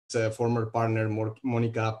former partner,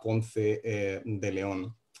 Monica Ponce de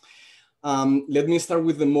Leon. Let me start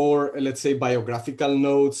with the more, let's say, biographical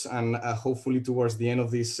notes, and hopefully towards the end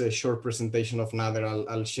of this short presentation of Nader,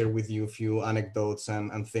 I'll share with you a few anecdotes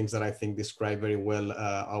and things that I think describe very well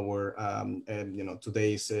our,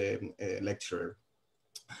 today's lecturer.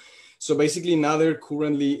 So basically, Nader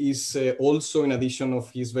currently is also, in addition of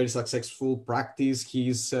his very successful practice,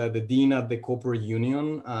 he's the dean at the Cooper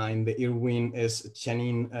Union in the Irwin S.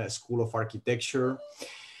 Chanin School of Architecture.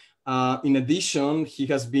 In addition, he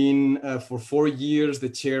has been for 4 years the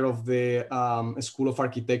chair of the School of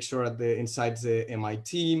Architecture inside the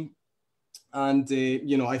MIT. And,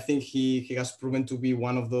 I think he has proven to be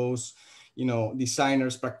one of those,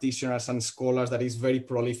 designers, practitioners, and scholars that is very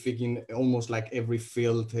prolific in almost like every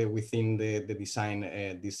field within the design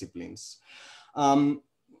disciplines.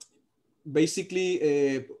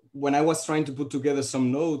 Basically, when I was trying to put together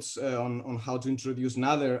some notes on how to introduce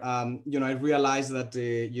Nader, I realized that,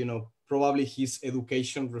 probably his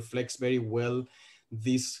education reflects very well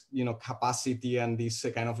this, capacity and this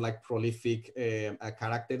kind of like prolific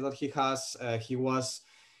character that he has.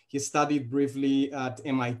 He studied briefly at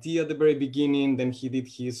MIT at the very beginning, then he did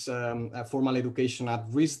his formal education at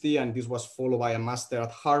RISD, and this was followed by a master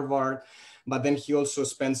at Harvard. But then he also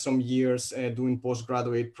spent some years doing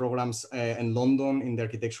postgraduate programs in London in the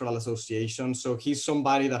Architectural Association. So he's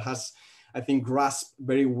somebody that has, I think, grasped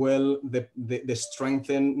very well the strengths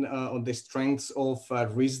of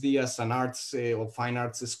RISD as an arts or fine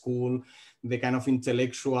arts school, the kind of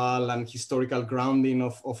intellectual and historical grounding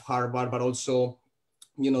of Harvard, but also,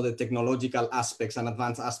 the technological aspects and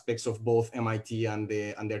advanced aspects of both MIT and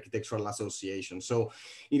the Architectural Association. So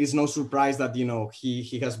it is no surprise that,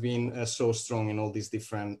 he has been so strong in all these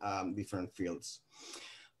different fields.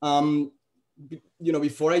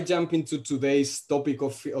 Before I jump into today's topic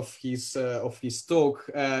of his talk,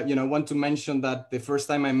 I want to mention that the first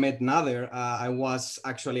time I met Nader, I was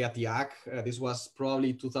actually at the IAAC. This was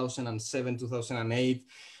probably 2007, 2008.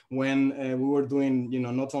 When we were doing,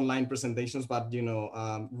 not online presentations, but,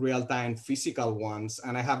 real-time physical ones.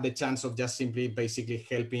 And I have the chance of just simply basically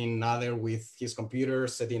helping Nader with his computer,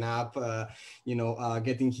 setting up,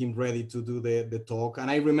 getting him ready to do the talk.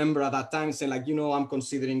 And I remember at that time saying like, I'm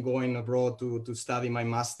considering going abroad to study my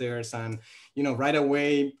master's. And, right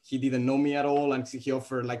away, he didn't know me at all. And he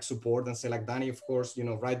offered like support and said like, Danny, of course,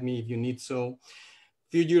 write me if you need so.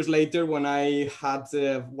 Few years later, when I had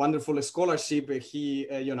a wonderful scholarship,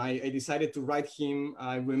 I decided to write him.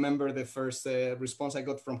 I remember the first response I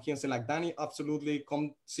got from him saying like, Danny, absolutely,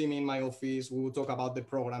 come see me in my office. We will talk about the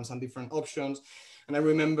programs and different options. And I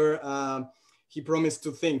remember he promised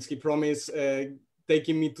 2 things. He promised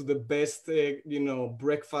taking me to the best,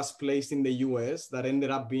 breakfast place in the US that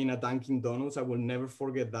ended up being a Dunkin' Donuts. I will never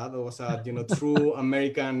forget that. It was a, true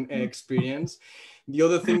American experience. The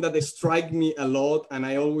other thing that struck me a lot, and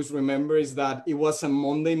I always remember, is that it was a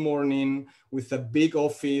Monday morning with a big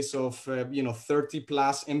office of, 30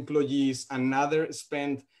 plus employees, and Nader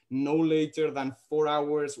spent no later than 4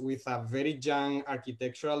 hours with a very young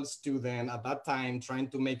architectural student at that time, trying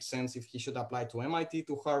to make sense if he should apply to MIT,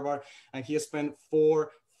 to Harvard. And he spent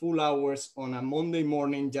 4 full hours on a Monday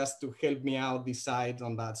morning just to help me out decide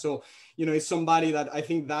on that. So, it's somebody that I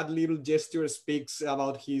think that little gesture speaks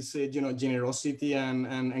about his, generosity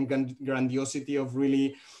and grandiosity of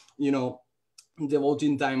really,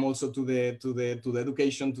 devoting time also to the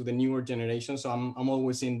education, to the newer generation. So I'm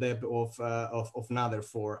always in debt of Nader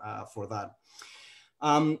for that.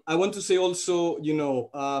 I want to say also,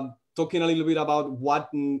 talking a little bit about what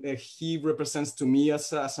he represents to me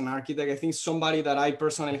as an architect. I think somebody that I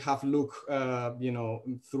personally have looked,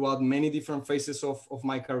 throughout many different phases of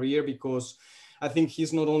my career, because I think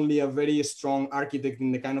he's not only a very strong architect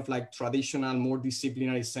in the kind of like traditional, more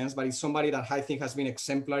disciplinary sense, but he's somebody that I think has been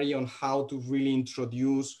exemplary on how to really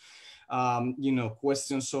introduce,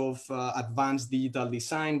 questions of advanced digital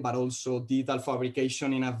design, but also digital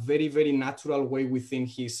fabrication in a very, very natural way within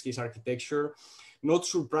his architecture. Not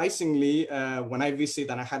surprisingly, when I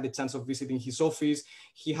visit, and I had the chance of visiting his office,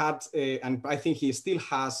 he had, and I think he still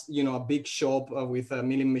has, a big shop with a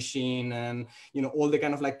milling machine and, all the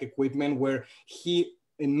kind of like equipment where he,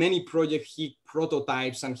 in many projects, he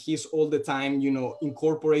prototypes and he's all the time,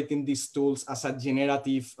 incorporating these tools as a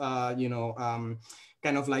generative,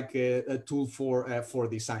 kind of like a tool for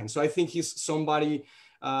design. So I think he's somebody,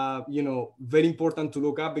 very important to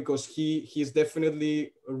look up, because he's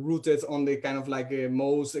definitely rooted on the kind of like a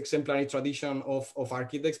most exemplary tradition of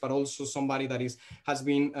architects, but also somebody that has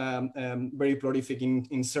been very prolific in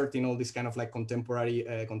inserting all this kind of like contemporary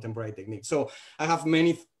techniques. So I have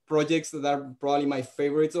many projects that are probably my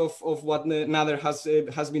favorites of what Nader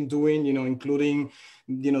has been doing, you know, including,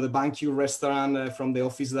 you know, the Banque restaurant from the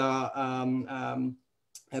office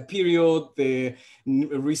period, the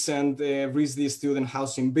recent RISD student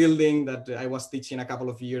housing building that I was teaching a couple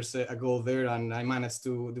of years ago there, and I managed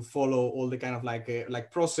to follow all the kind of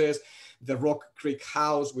like process. The Rock Creek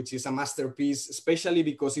House, which is a masterpiece, especially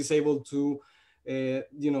because it's able to,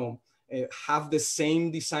 you know, have the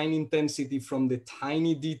same design intensity from the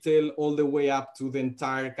tiny detail all the way up to the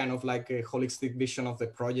entire kind of like a holistic vision of the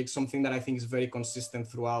project, something that I think is very consistent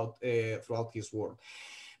throughout his work.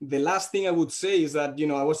 The last thing I would say is that, you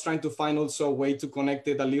know, I was trying to find also a way to connect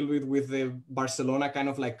it a little bit with the Barcelona kind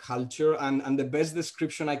of like culture, and the best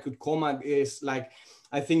description I could come at is like,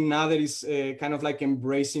 I think Nader is kind of like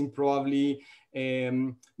embracing probably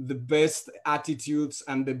the best attitudes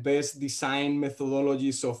and the best design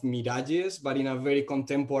methodologies of Mirages, but in a very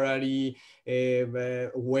contemporary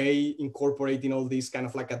way, incorporating all these kind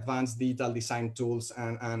of like advanced digital design tools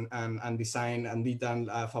and design and digital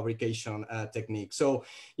fabrication techniques. So,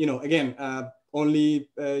 you know, again, only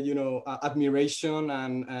you know, admiration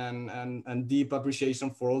and deep appreciation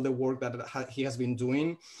for all the work that he has been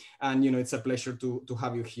doing, and you know, it's a pleasure to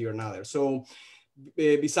have you here, Nader. So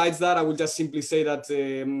besides that, I will just simply say that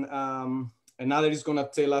Nader is going to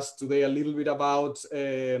tell us today a little bit about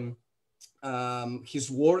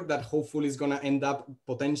his work that hopefully is going to end up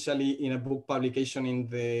potentially in a book publication in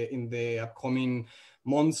the upcoming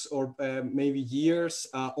months or maybe years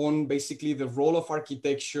on basically the role of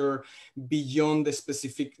architecture beyond the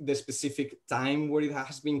specific time where it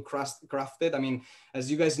has been crafted. I mean,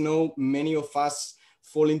 as you guys know, many of us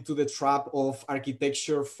fall into the trap of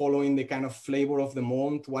architecture following the kind of flavor of the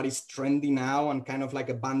moment, what is trendy now, and kind of like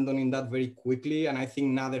abandoning that very quickly. And I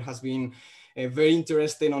think Nader has been very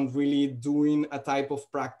interested on really doing a type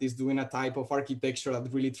of practice, doing a type of architecture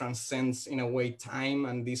that really transcends in a way time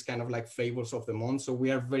and these kind of like flavors of the moment. So we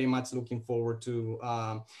are very much looking forward to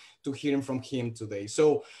hearing from him today.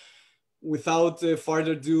 So without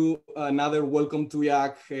further ado, Nader, welcome to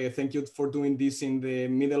IAAC. Thank you for doing this in the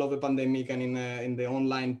middle of the pandemic and in the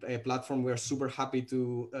online platform. We are super happy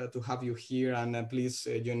to have you here, and please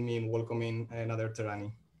join me in welcoming Nader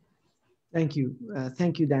Tehrani. Thank you.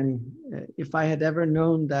 Thank you, Danny. If I had ever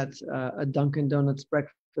known that a Dunkin' Donuts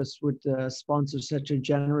breakfast would sponsor such a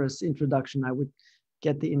generous introduction, I would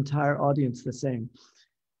get the entire audience the same.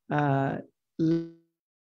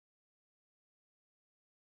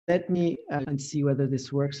 Let me and see whether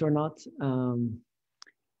this works or not.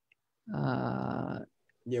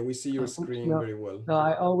 Yeah, we see your screen very well. No,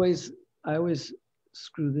 I always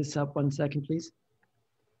screw this up. 1 second, please.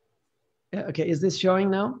 Yeah, okay, is this showing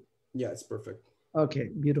now? Yeah, it's perfect. Okay,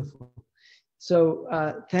 beautiful. So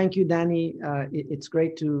thank you, Danny. It's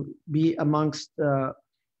great to be amongst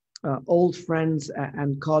old friends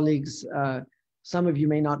and colleagues. Some of you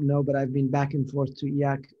may not know, but I've been back and forth to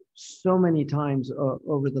IAAC so many times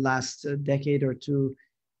over the last decade or two,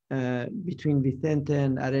 between Vicente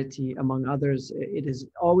and Areti, among others. It is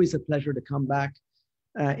always a pleasure to come back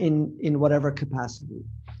in whatever capacity.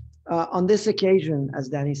 On this occasion, as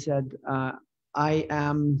Danny said,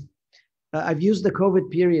 I've used the COVID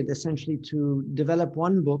period essentially to develop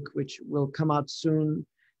one book, which will come out soon,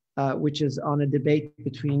 which is on a debate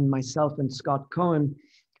between myself and Scott Cohen.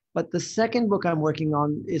 But the second book I'm working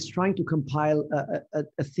on is trying to compile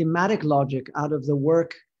a thematic logic out of the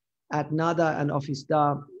work at NADAAA and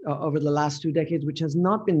OfficeDA over the last 2 decades, which has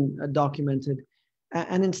not been documented.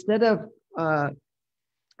 And instead of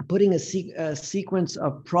putting a sequence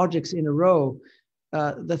of projects in a row,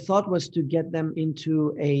 the thought was to get them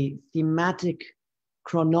into a thematic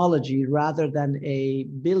chronology rather than a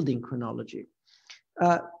building chronology.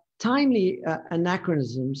 Timely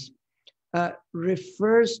Anachronisms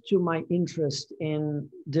refers to my interest in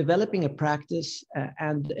developing a practice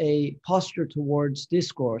and a posture towards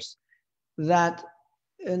discourse that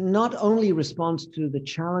not only responds to the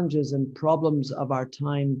challenges and problems of our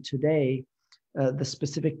time today, the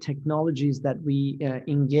specific technologies that we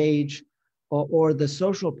engage, or the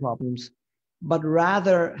social problems, but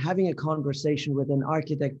rather having a conversation with an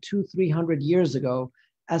architect 200-300 years ago,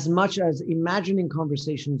 as much as imagining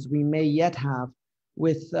conversations we may yet have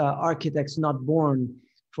with architects not born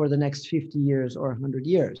for the next 50 years or 100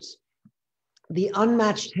 years. The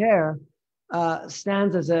unmatched hair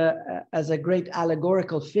stands as a great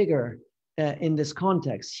allegorical figure in this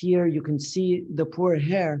context. Here you can see the poor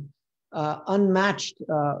hair unmatched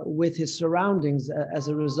with his surroundings as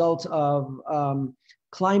a result of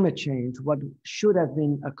climate change, what should have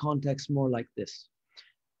been a context more like this.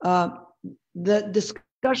 The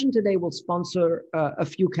discussion today will sponsor a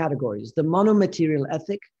few categories: the monomaterial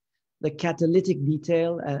ethic, the catalytic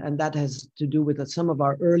detail, and that has to do with some of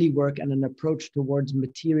our early work and an approach towards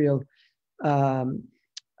material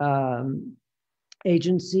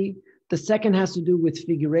agency. The second has to do with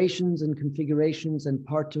figurations and configurations and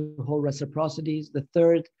part-to-whole reciprocities. The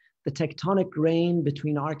third, the tectonic grain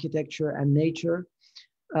between architecture and nature.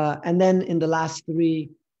 And then in the last three,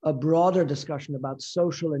 a broader discussion about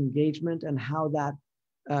social engagement and how that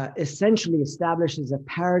essentially establishes a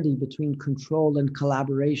parity between control and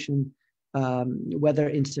collaboration, whether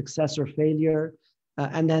in success or failure.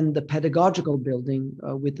 And then the pedagogical building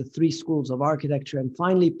with the three schools of architecture, and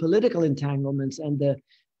finally political entanglements and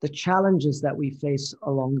the challenges that we face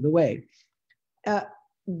along the way.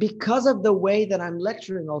 Because of the way that I'm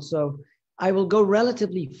lecturing also, I will go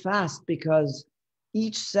relatively fast because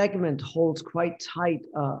each segment holds quite tight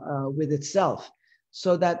with itself,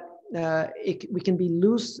 so that we can be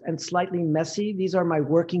loose and slightly messy. These are my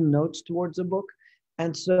working notes towards a book.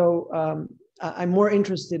 And so I'm more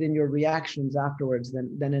interested in your reactions afterwards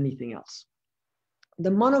than anything else. The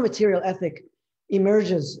monomaterial ethic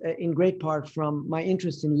emerges in great part from my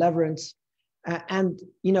interest in Leverance and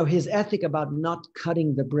his ethic about not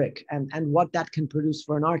cutting the brick and what that can produce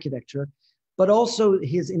for an architecture, but also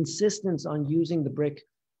his insistence on using the brick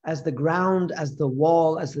as the ground, as the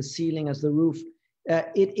wall, as the ceiling, as the roof.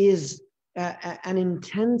 It is an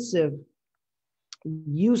intensive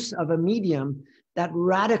use of a medium that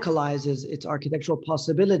radicalizes its architectural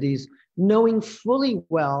possibilities, knowing fully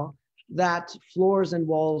well that floors and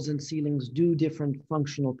walls and ceilings do different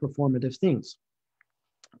functional performative things.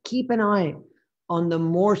 Keep an eye on the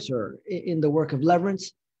mortar in the work of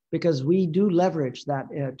Leverance, because we do leverage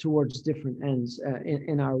that towards different ends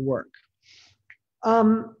in our work.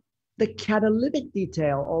 The catalytic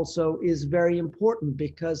detail also is very important,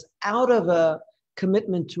 because out of a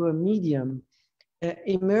commitment to a medium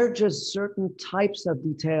emerges certain types of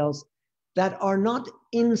details that are not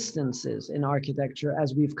instances in architecture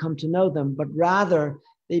as we've come to know them, but rather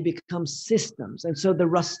they become systems. And so the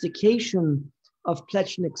rustication of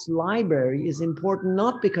Plečnik's library is important,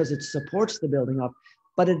 not because it supports the building up,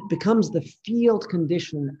 but it becomes the field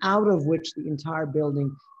condition out of which the entire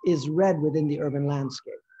building is read within the urban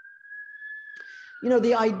landscape.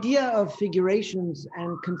 The idea of figurations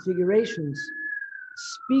and configurations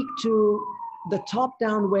speak to the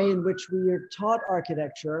top-down way in which we are taught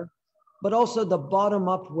architecture, but also the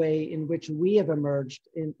bottom-up way in which we have emerged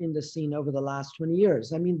in the scene over the last 20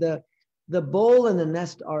 years. I mean, the bowl and the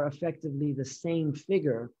nest are effectively the same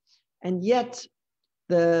figure, and yet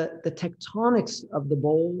the tectonics of the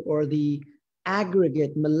bowl, or the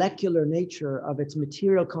aggregate molecular nature of its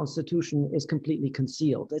material constitution, is completely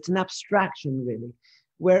concealed. It's an abstraction, really.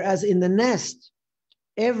 Whereas in the nest,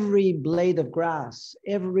 every blade of grass,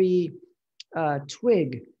 every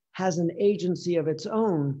twig has an agency of its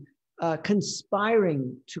own,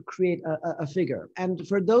 conspiring to create a figure. And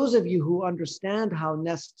for those of you who understand how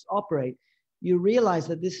nests operate, you realize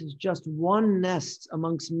that this is just one nest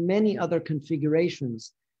amongst many other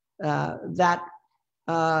configurations that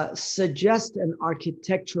suggest an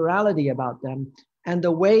architecturality about them, and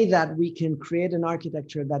the way that we can create an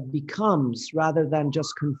architecture that becomes, rather than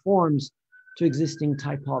just conforms to existing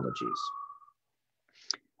typologies.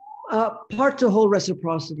 Part-to-whole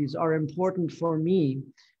reciprocities are important for me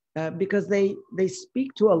because they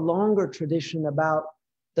speak to a longer tradition about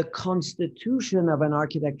the constitution of an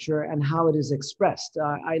architecture and how it is expressed.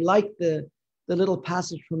 I like the little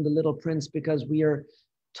passage from The Little Prince, because we are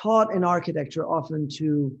taught in architecture often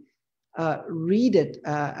to read it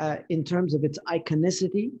in terms of its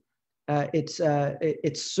iconicity,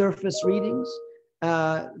 its surface readings,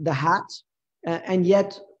 the hat, and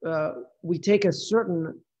yet we take a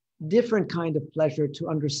certain different kind of pleasure to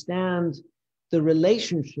understand the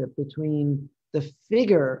relationship between the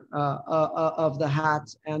figure of the hat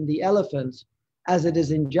and the elephant as it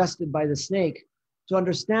is ingested by the snake, to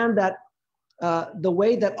understand that the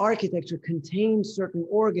way that architecture contains certain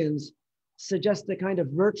organs suggests a kind of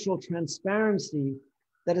virtual transparency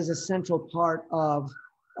that is a central part of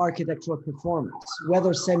architectural performance,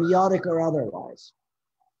 whether semiotic or otherwise.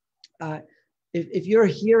 If you're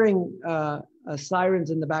hearing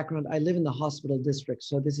sirens in the background, I live in the hospital district,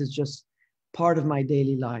 so this is just part of my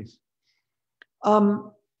daily life.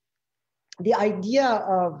 The idea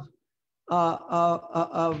of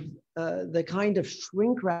the kind of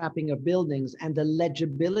shrink wrapping of buildings and the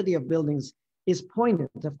legibility of buildings is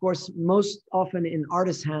poignant. Of course, most often in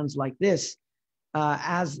artists' hands like this,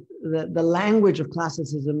 as the language of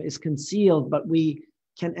classicism is concealed, but we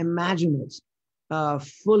can imagine it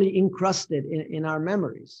fully encrusted in our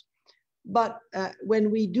memories. But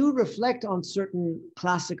when we do reflect on certain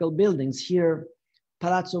classical buildings, here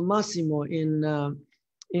Palazzo Massimo in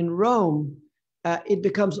Rome, it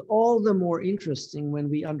becomes all the more interesting when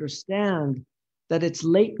we understand that its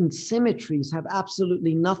latent symmetries have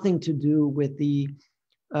absolutely nothing to do with the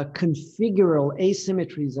configural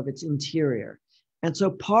asymmetries of its interior. And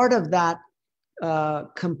so part of that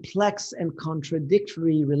complex and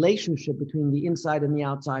contradictory relationship between the inside and the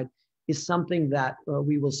outside is something that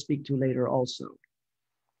we will speak to later also.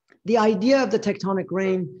 The idea of the tectonic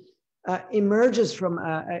grain emerges from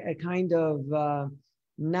a kind of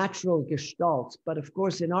natural gestalt, but of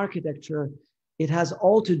course in architecture, it has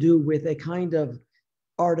all to do with a kind of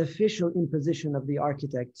artificial imposition of the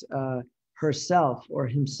architect herself or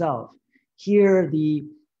himself. Here, the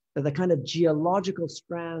kind of geological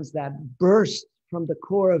strands that burst from the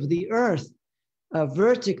core of the earth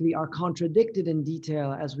vertically are contradicted in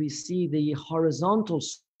detail as we see the horizontal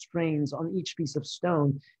strains on each piece of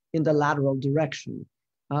stone in the lateral direction.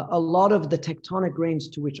 A lot of the tectonic grains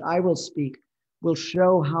to which I will speak will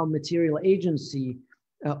show how material agency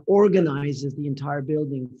organizes the entire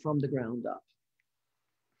building from the ground up.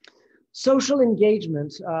 Social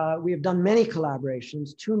engagement, we have done many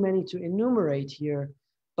collaborations, too many to enumerate here,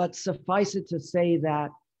 but suffice it to say that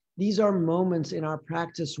these are moments in our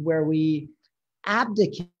practice where we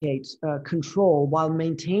abdicate control while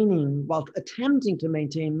attempting to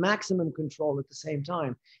maintain maximum control at the same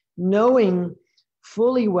time, knowing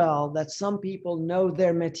fully well that some people know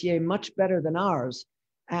their métier much better than ours,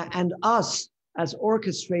 and us as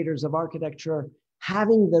orchestrators of architecture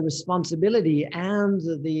having the responsibility and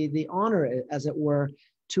the honor, as it were,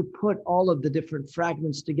 to put all of the different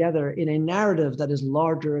fragments together in a narrative that is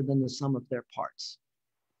larger than the sum of their parts.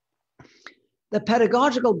 The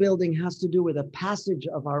pedagogical building has to do with a passage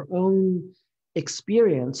of our own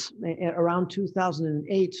experience around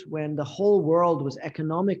 2008, when the whole world was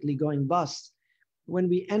economically going bust, when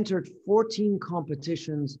we entered 14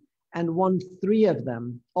 competitions and won 3 of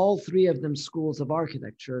them, all 3 of them schools of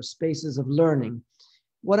architecture, spaces of learning.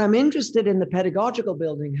 What I'm interested in the pedagogical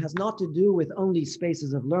building has not to do with only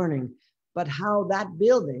spaces of learning, but how that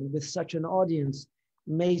building with such an audience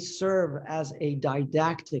may serve as a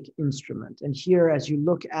didactic instrument. And here, as you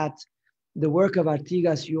look at the work of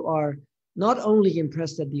Artigas, you are not only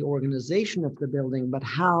impressed at the organization of the building, but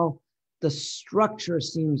how the structure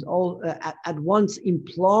seems all at once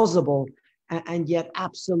implausible and yet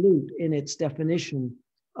absolute in its definition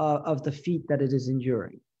of the feat that it is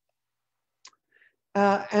enduring.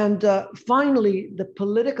 Finally, the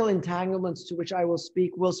political entanglements to which I will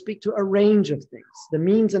speak to a range of things, the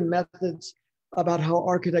means and methods about how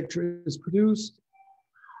architecture is produced,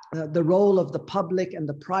 the role of the public and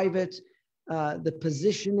the private, the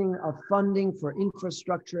positioning of funding for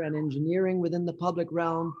infrastructure and engineering within the public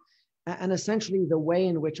realm, and essentially the way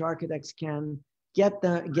in which architects can get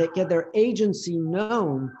their agency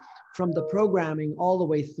known from the programming all the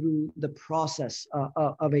way through the process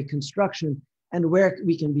of a construction, and where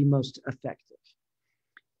we can be most effective.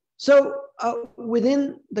 So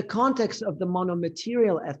within the context of the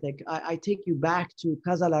monomaterial ethic, I take you back to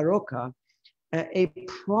Casa La Roca, a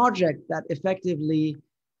project that effectively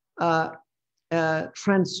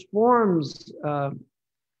transforms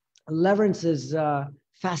Leverance's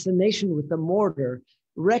fascination with the mortar,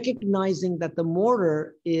 recognizing that the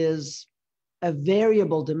mortar is a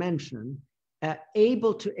variable dimension,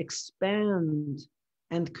 able to expand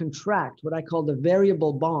and contract, what I call the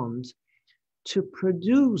variable bond, to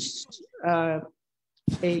produce a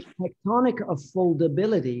tectonic of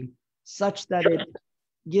foldability such that it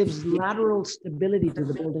gives lateral stability to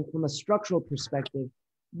the building from a structural perspective,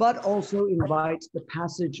 but also invites the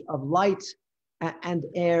passage of light and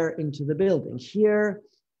air into the building. Here,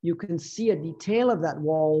 you can see a detail of that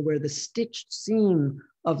wall where the stitched seam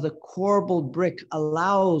of the corbelled brick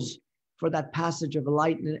allows for that passage of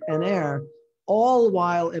light and air, all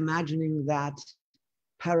while imagining that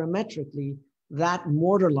parametrically, that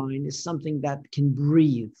mortar line is something that can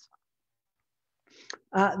breathe.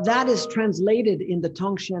 That is translated in the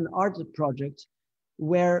Tongshan Art Project,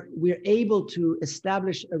 where we're able to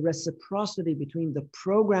establish a reciprocity between the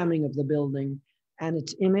programming of the building and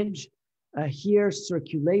its image. Here,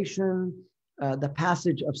 circulation, the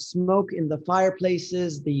passage of smoke in the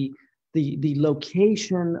fireplaces, the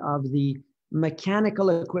location of the mechanical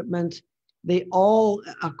equipment, they all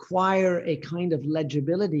acquire a kind of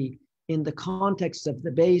legibility in the context of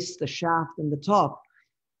the base, the shaft, and the top.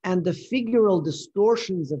 And the figural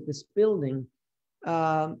distortions of this building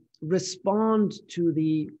respond to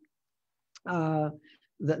the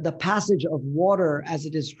passage of water as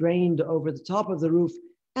it is drained over the top of the roof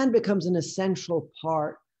and becomes an essential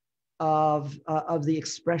part of the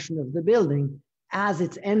expression of the building as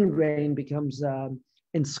its end grain becomes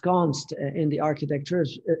ensconced in the architecture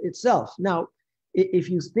itself. Now, if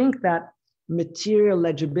you think that material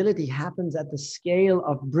legibility happens at the scale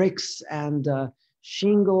of bricks and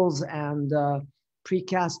shingles and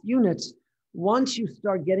precast units, once you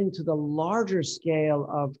start getting to the larger scale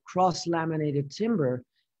of cross-laminated timber,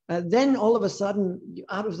 then all of a sudden,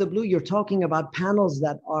 out of the blue, you're talking about panels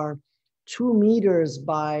that are 2 meters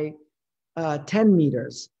by 10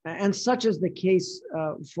 meters. And such is the case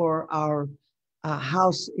for our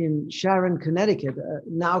house in Sharon, Connecticut,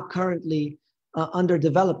 now currently under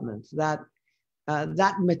development. That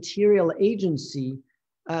material agency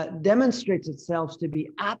demonstrates itself to be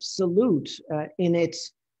absolute in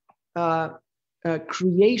its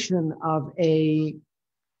creation of a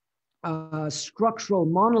structural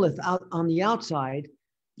monolith out on the outside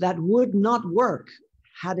that would not work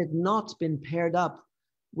had it not been paired up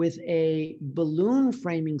with a balloon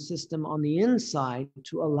framing system on the inside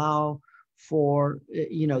to allow for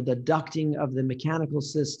the ducting of the mechanical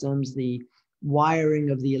systems, the wiring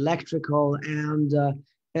of the electrical, and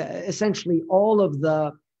essentially all of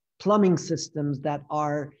the plumbing systems that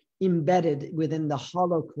are embedded within the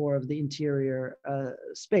hollow core of the interior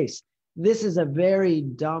space. This is a very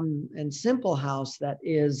dumb and simple house that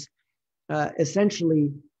is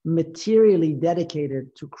essentially materially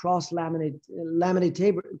dedicated to laminate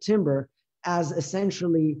timber as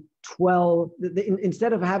essentially 12,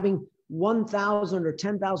 instead of having 1,000 or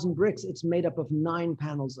 10,000 bricks, it's made up of 9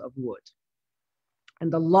 panels of wood.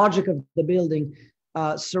 And the logic of the building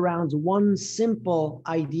surrounds one simple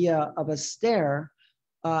idea of a stair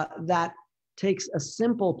that takes a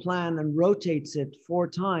simple plan and rotates it 4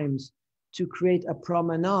 times to create a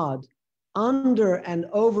promenade under and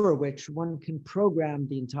over which one can program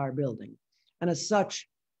the entire building. And as such,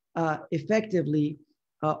 effectively,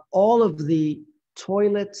 all of the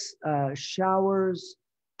toilets, showers,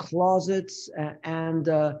 closets, and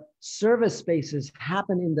service spaces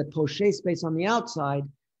happen in the poché space on the outside,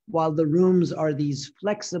 while the rooms are these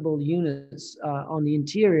flexible units on the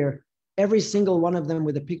interior, every single one of them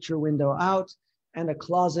with a picture window out and a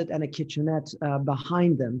closet and a kitchenette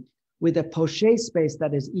behind them, with a poché space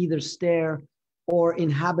that is either stair or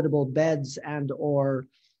inhabitable beds and or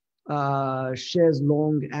chaise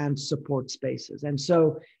longue and support spaces. And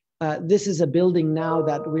so this is a building now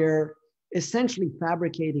that we're essentially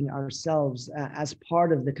fabricating ourselves as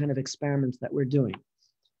part of the kind of experiments that we're doing.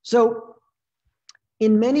 So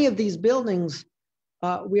in many of these buildings,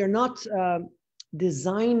 we are not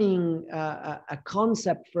designing a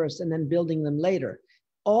concept first and then building them later.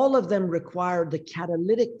 All of them require the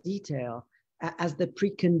catalytic detail as the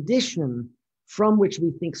precondition from which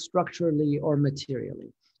we think structurally or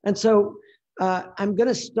materially. And so I'm going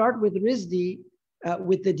to start with RISD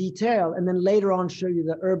with the detail, and then later on show you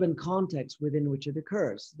the urban context within which it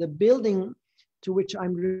occurs. The building to which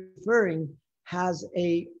I'm referring has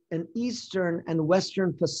an eastern and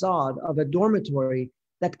western facade of a dormitory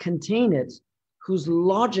that contain it, whose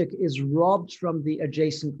logic is robbed from the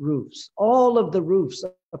adjacent roofs. All of the roofs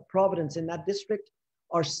of Providence in that district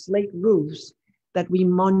are slate roofs that we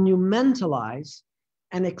monumentalize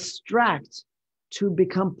and extract to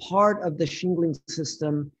become part of the shingling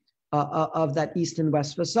system of that east and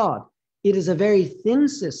west facade. It is a very thin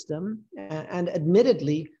system and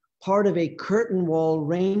admittedly part of a curtain wall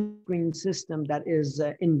rain screen system that is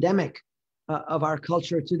endemic of our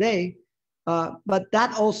culture today. But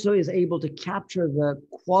that also is able to capture the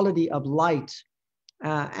quality of light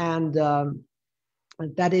and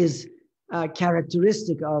that is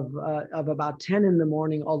characteristic of about 10 in the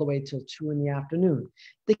morning all the way till 2 in the afternoon.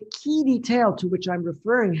 The key detail to which I'm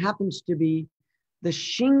referring happens to be the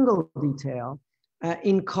shingle detail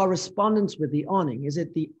in correspondence with the awning. Is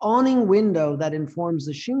it the awning window that informs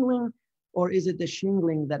the shingling, or is it the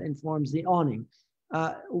shingling that informs the awning?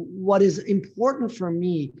 What is important for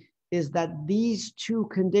me is that these two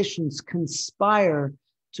conditions conspire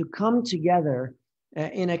to come together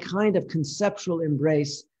in a kind of conceptual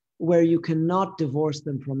embrace where you cannot divorce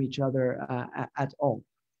them from each other at all.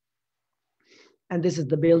 And this is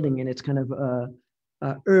the building in its kind of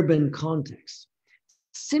urban context.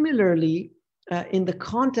 Similarly, in the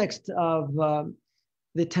context of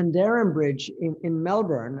the Tanderham Bridge in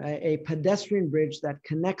Melbourne, a pedestrian bridge that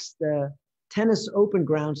connects the tennis open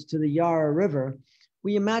grounds to the Yarra River,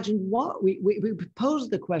 we imagined we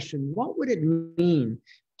posed the question, what would it mean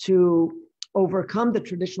to overcome the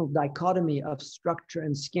traditional dichotomy of structure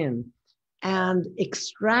and skin and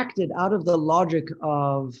extracted out of the logic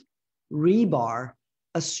of rebar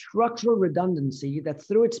a structural redundancy that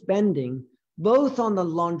through its bending, both on the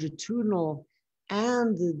longitudinal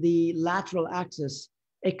and the lateral axis,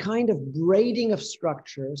 a kind of braiding of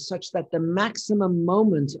structure such that the maximum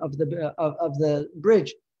moment of the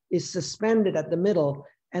bridge is suspended at the middle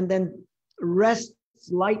and then rests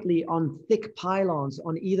lightly on thick pylons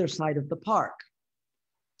on either side of the park.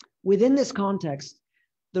 Within this context,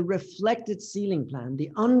 the reflected ceiling plan, the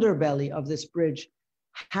underbelly of this bridge,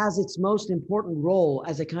 has its most important role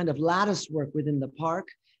as a kind of lattice work within the park,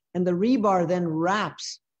 and the rebar then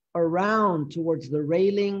wraps around towards the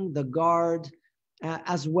railing, the guard,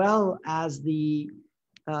 as well as the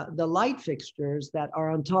light fixtures that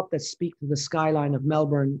are on top that speak to the skyline of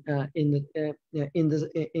Melbourne on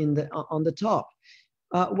the top.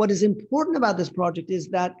 What is important about this project is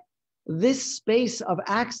that this space of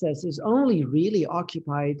access is only really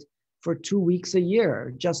occupied for 2 weeks a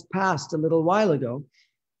year, just passed a little while ago.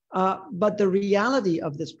 But the reality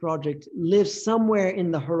of this project lives somewhere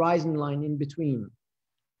in the horizon line in between,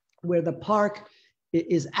 where the park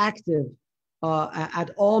is active at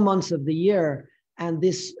all months of the year. And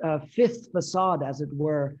this fifth facade, as it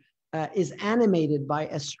were, is animated by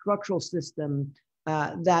a structural system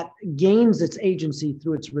that gains its agency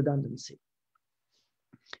through its redundancy.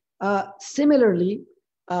 Similarly,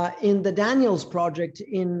 in the Daniels project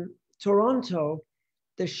in Toronto,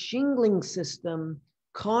 the shingling system,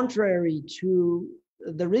 contrary to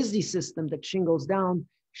the RISD system that shingles down,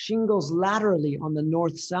 shingles laterally on the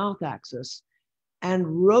north-south axis and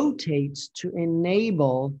rotates to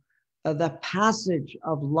enable the passage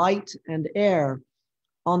of light and air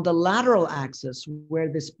on the lateral axis where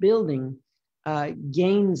this building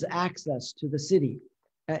gains access to the city.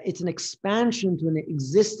 It's an expansion to an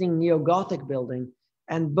existing neo-Gothic building,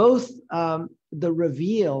 and both the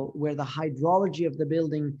reveal, where the hydrology of the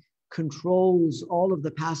building controls all of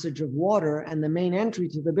the passage of water, and the main entry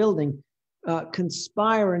to the building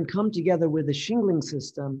conspire and come together with the shingling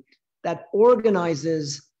system that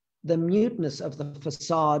organizes the muteness of the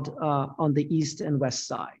facade on the east and west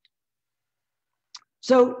side.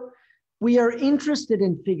 So we are interested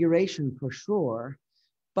in figuration for sure,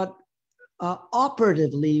 but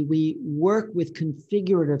operatively, we work with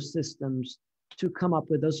configurative systems to come up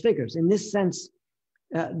with those figures. In this sense,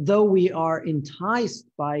 though we are enticed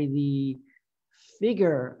by the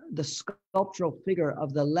figure, the sculptural figure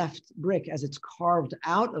of the left brick as it's carved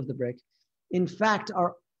out of the brick, in fact,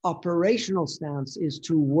 our operational stance is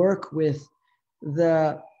to work with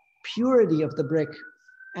the purity of the brick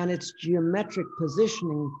and its geometric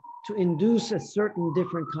positioning to induce a certain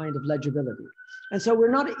different kind of legibility. And so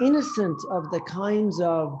we're not innocent of the kinds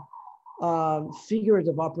of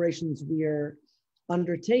figurative operations we are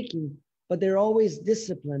undertaking, but they're always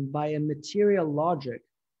disciplined by a material logic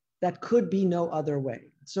that could be no other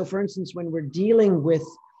way. So for instance, when we're dealing with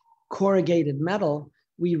corrugated metal,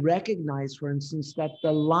 we recognize, for instance, that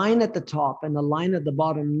the line at the top and the line at the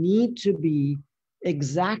bottom need to be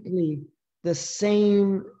exactly the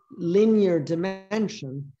same linear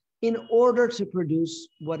dimension in order to produce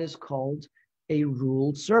what is called a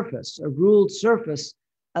ruled surface. A ruled surface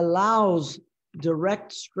allows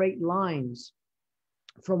direct straight lines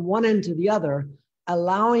from one end to the other,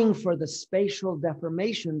 allowing for the spatial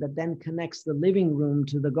deformation that then connects the living room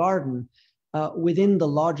to the garden within the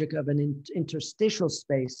logic of an interstitial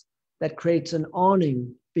space that creates an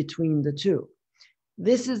awning between the two.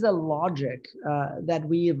 This is a logic that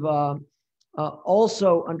we've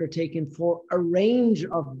also undertaken for a range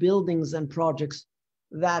of buildings and projects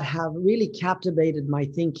that have really captivated my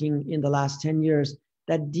thinking in the last 10 years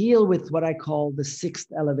that deal with what I call the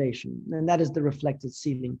sixth elevation, and that is the reflected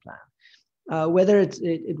ceiling plan. Whether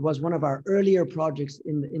it was one of our earlier projects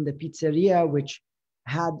in the pizzeria, which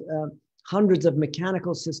had hundreds of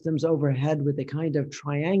mechanical systems overhead with a kind of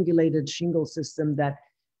triangulated shingle system that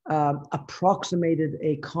approximated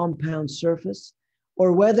a compound surface,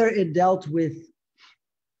 or whether it dealt with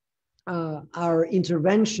our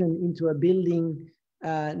intervention into a building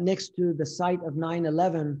next to the site of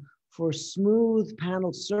 9/11 for smooth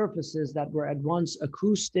paneled surfaces that were at once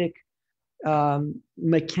acoustic,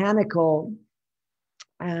 mechanical,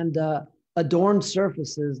 and adorned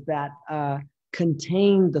surfaces that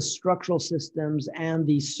contain the structural systems and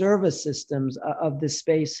the service systems of this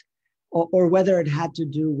space, or whether it had to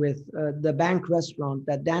do with the bank restaurant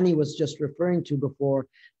that Danny was just referring to before,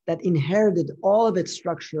 that inherited all of its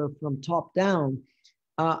structure from top down.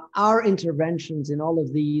 Our interventions in all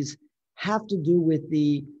of these have to do with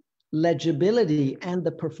the legibility and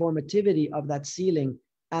the performativity of that ceiling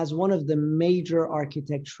as one of the major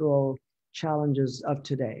architectural challenges of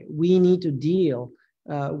today. We need to deal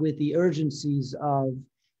with the urgencies of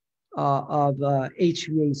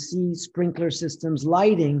HVAC, sprinkler systems,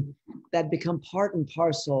 lighting that become part and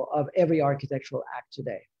parcel of every architectural act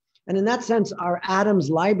today. And in that sense, our Adams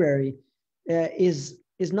library is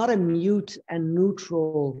not a mute and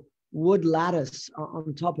neutral wood lattice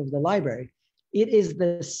on top of the library. It is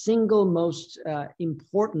the single most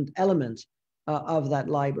important element of that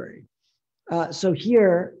library. So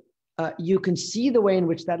here, you can see the way in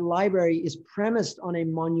which that library is premised on a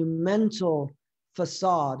monumental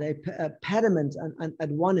facade, a pediment at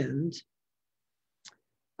one end,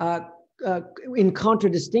 in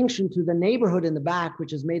contradistinction to the neighborhood in the back,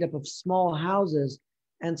 which is made up of small houses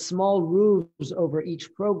and small roofs over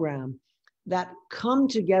each program that come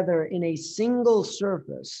together in a single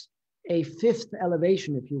surface, a fifth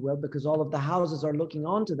elevation, if you will, because all of the houses are looking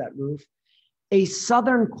onto that roof, a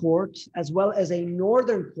southern court as well as a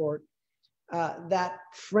northern court that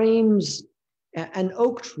frames an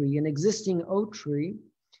oak tree, an existing oak tree,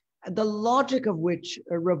 the logic of which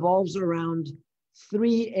revolves around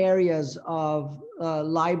three areas of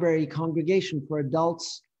library congregation for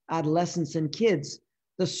adults, adolescents, and kids,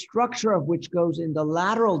 the structure of which goes in the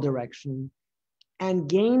lateral direction and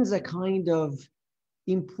gains a kind of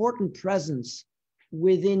important presence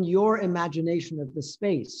within your imagination of the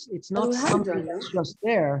space. It's not something that's just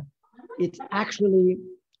there. It's actually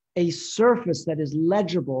a surface that is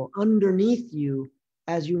legible underneath you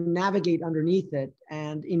as you navigate underneath it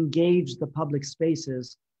and engage the public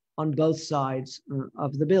spaces on both sides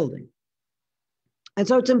of the building. And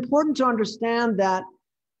so it's important to understand that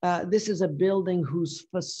this is a building whose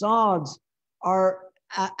facades are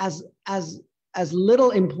as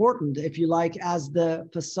little important, if you like, as the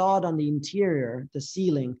facade on the interior, the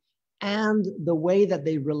ceiling, and the way that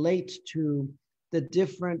they relate to the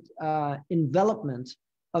different envelopment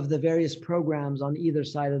of the various programs on either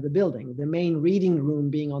side of the building. The main reading room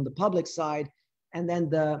being on the public side, and then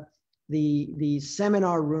the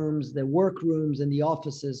seminar rooms, the work rooms, and the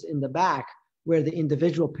offices in the back, where the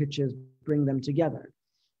individual pitches bring them together.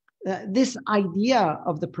 This idea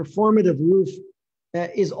of the performative roof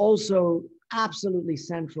is also absolutely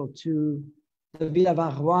central to the Villa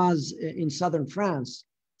Varroise in southern France,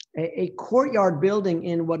 a courtyard building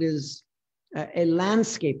in what is a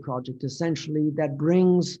landscape project, essentially, that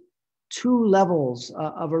brings two levels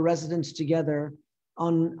of a residence together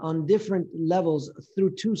on different levels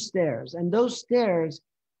through two stairs. And those stairs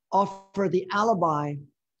offer the alibi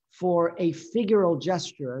for a figural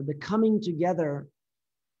gesture, the coming together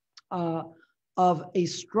of a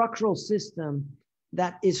structural system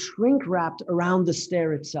that is shrink wrapped around the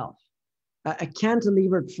stair itself. A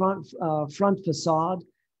cantilevered front facade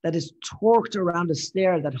that is torqued around a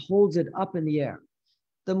stair that holds it up in the air.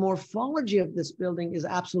 The morphology of this building is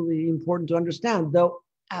absolutely important to understand. Though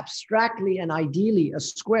abstractly and ideally a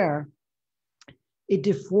square, it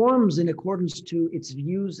deforms in accordance to its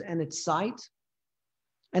views and its site.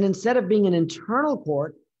 And instead of being an internal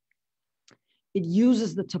court, it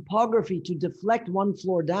uses the topography to deflect one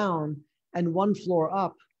floor down and one floor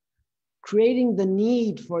up, creating the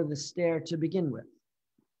need for the stair to begin with.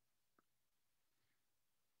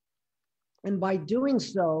 And by doing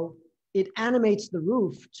so, it animates the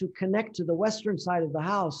roof to connect to the western side of the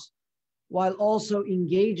house, while also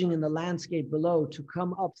engaging in the landscape below to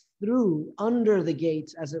come up through under the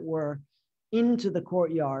gates, as it were, into the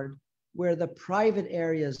courtyard, where the private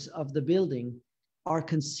areas of the building are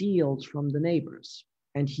concealed from the neighbors.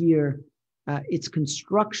 And here, its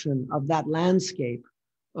construction of that landscape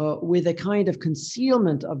with a kind of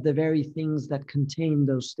concealment of the very things that contain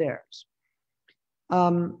those stairs.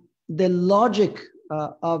 The logic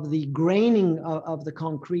of the graining of the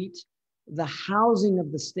concrete, the housing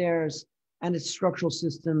of the stairs, and its structural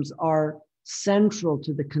systems are central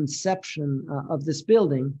to the conception of this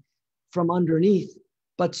building from underneath,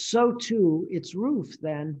 but so too its roof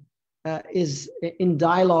then is in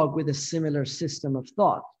dialogue with a similar system of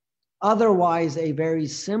thought. Otherwise, a very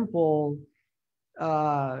simple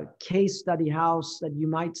case study house that you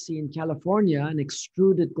might see in California, an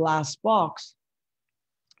extruded glass box.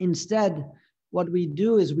 Instead, what we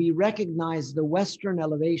do is we recognize the western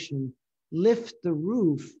elevation, lift the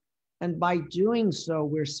roof, and by doing so,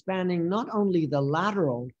 we're spanning not only the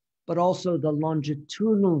lateral, but also the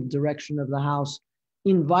longitudinal direction of the house,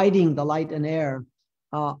 inviting the light and air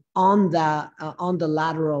on the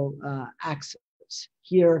lateral axis.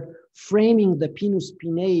 Here, framing the Pinus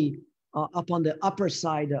Pinei up on the upper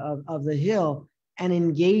side of the hill and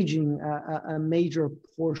engaging a major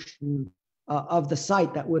portion of the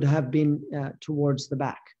site that would have been towards the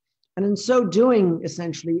back. And in so doing,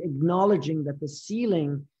 essentially acknowledging that the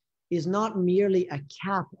ceiling is not merely a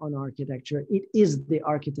cap on architecture, it is the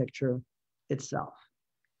architecture itself.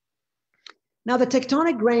 Now, the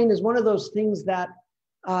tectonic grain is one of those things that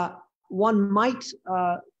one might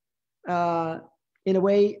in a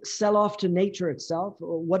way, sell off to nature itself.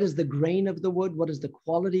 Or what is the grain of the wood? What is the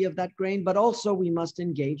quality of that grain? But also we must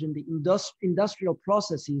engage in the industrial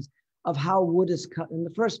processes of how wood is cut in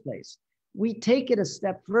the first place. We take it a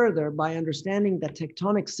step further by understanding that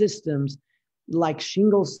tectonic systems like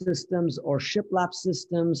shingle systems or shiplap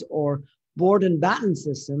systems or board and batten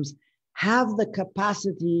systems have the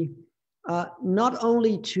capacity not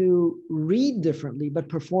only to read differently, but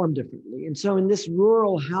perform differently. And so in this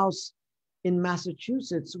rural house in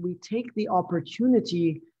Massachusetts, we take the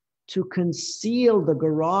opportunity to conceal the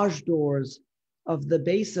garage doors of the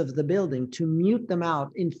base of the building, to mute them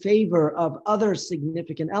out in favor of other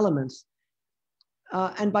significant elements.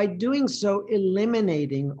 And by doing so,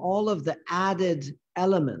 eliminating all of the added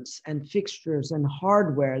elements and fixtures and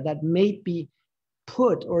hardware that may be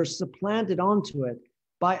put or supplanted onto it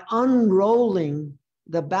by unrolling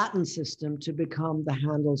the batten system to become the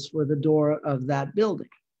handles for the door of that building.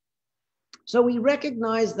 So we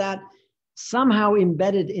recognize that somehow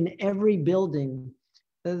embedded in every building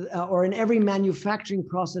or in every manufacturing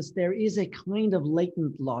process, there is a kind of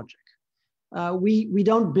latent logic. We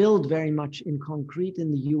don't build very much in concrete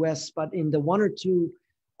in the US, but in the one or two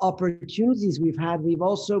opportunities we've had, we've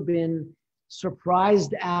also been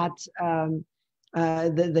surprised at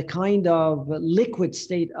the kind of liquid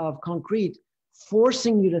state of concrete,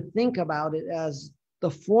 forcing you to think about it as the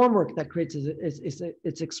formwork that creates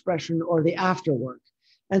its expression or the afterwork.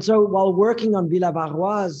 And so while working on Villa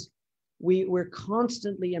Varroise, we're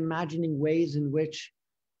constantly imagining ways in which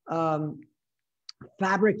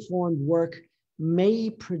fabric formed work may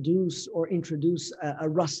produce or introduce a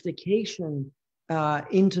rustication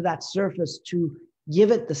into that surface to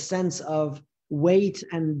give it the sense of weight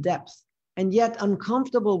and depth. And yet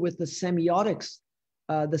uncomfortable with the semiotic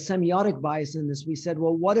bias in this, we said,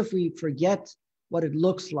 well, what if we forget what it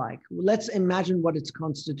looks like? Let's imagine what its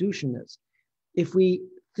constitution is. If we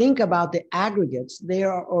think about the aggregates, they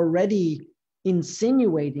are already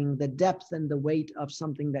insinuating the depth and the weight of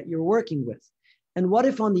something that you're working with. And what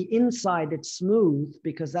if on the inside it's smooth,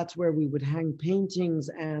 because that's where we would hang paintings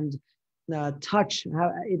and touch,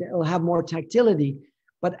 it'll have more tactility.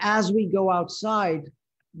 But as we go outside,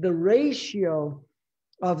 the ratio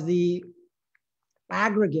of the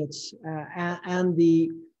aggregates and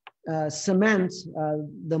the cement,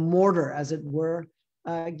 the mortar as it were,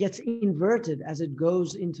 gets inverted as it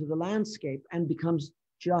goes into the landscape and becomes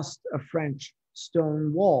just a French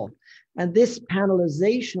stone wall. And this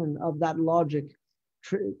panelization of that logic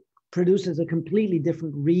produces a completely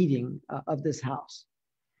different reading of this house.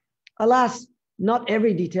 Alas, not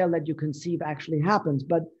every detail that you conceive actually happens,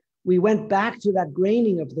 but we went back to that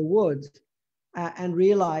graining of the wood and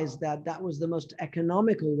realized that that was the most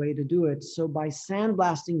economical way to do it. So by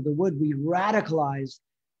sandblasting the wood, we radicalized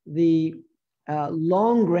the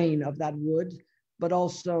long grain of that wood, but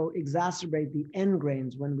also exacerbate the end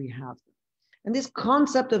grains when we have them. And this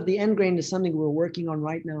concept of the end grain is something we're working on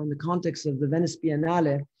right now in the context of the Venice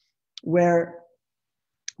Biennale, where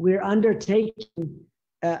we're undertaking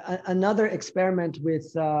another experiment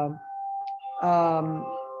with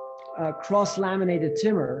cross-laminated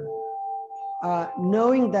timber,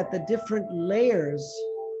 knowing that the different layers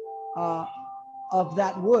of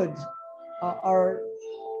that wood are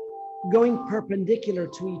going perpendicular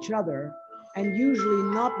to each other and usually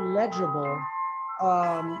not legible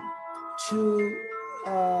to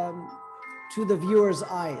the viewer's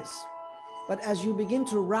eyes. But as you begin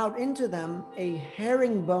to route into them, a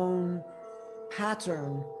herringbone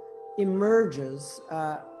pattern emerges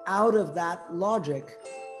out of that logic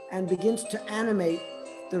and begins to animate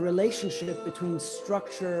the relationship between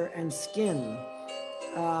structure and skin,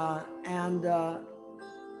 and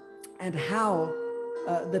how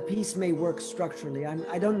the piece may work structurally.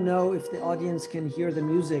 I don't know if the audience can hear the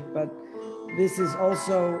music, but this is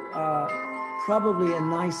also probably a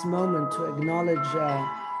nice moment to acknowledge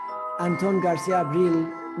Anton Garcia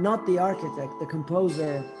Abril, not the architect, the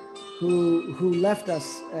composer, who left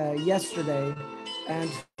us yesterday, and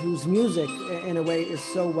whose music, in a way, is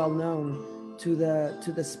so well known to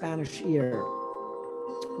the Spanish ear.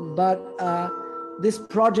 But this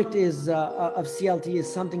project is of CLT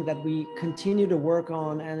is something that we continue to work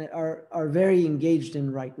on and are very engaged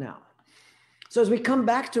in right now. So as we come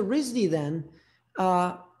back to RISD then,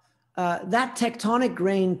 that tectonic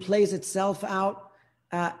grain plays itself out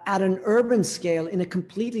at an urban scale in a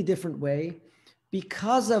completely different way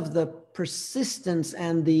because of the persistence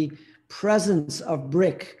and the presence of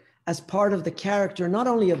brick as part of the character, not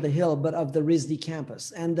only of the hill, but of the RISD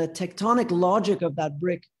campus. And the tectonic logic of that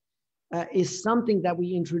brick is something that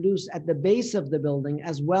we introduce at the base of the building,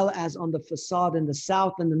 as well as on the facade in the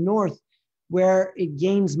south and the north, where it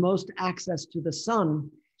gains most access to the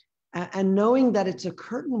sun. And knowing that it's a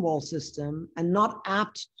curtain wall system and not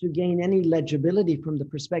apt to gain any legibility from the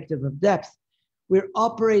perspective of depth, we're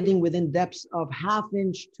operating within depths of 1/2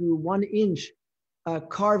 inch to 1 inch,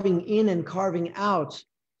 carving in and carving out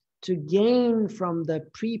to gain from the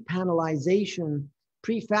pre-panelization,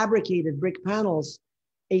 prefabricated brick panels,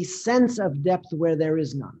 a sense of depth where there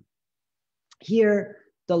is none. Here,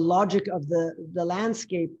 the logic of the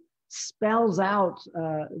landscape spells out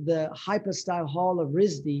the hypostyle hall of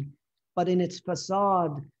RISD, but in its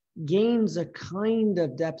facade gains a kind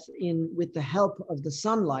of depth with the help of the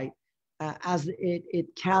sunlight as it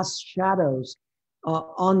casts shadows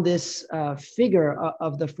on this figure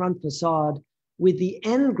of the front facade, with the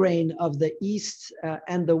end grain of the east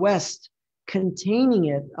and the west containing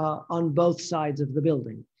it on both sides of the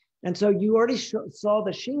building. And so you already saw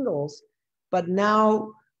the shingles, but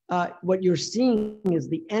now what you're seeing is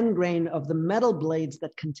the end grain of the metal blades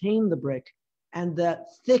that contain the brick, and the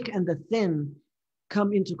thick and the thin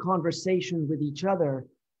come into conversation with each other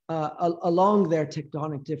along their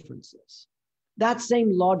tectonic differences. That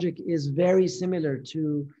same logic is very similar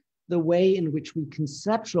to the way in which we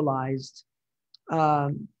conceptualized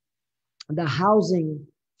the housing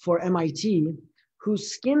for MIT,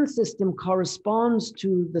 whose skin system corresponds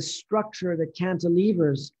to the structure that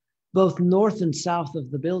cantilevers both north and south of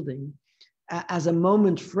the building as a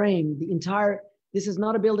moment frame. This is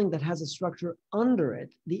not a building that has a structure under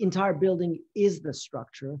it. The entire building is the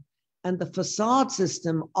structure, and the facade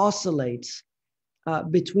system oscillates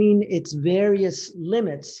between its various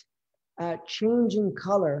limits, changing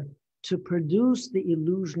color to produce the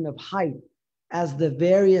illusion of height as the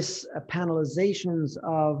various panelizations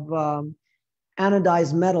of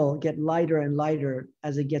anodized metal get lighter and lighter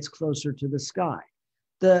as it gets closer to the sky.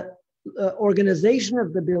 The organization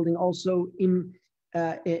of the building also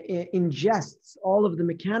ingests all of the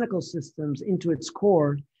mechanical systems into its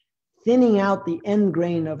core, thinning out the end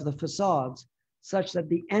grain of the facades, such that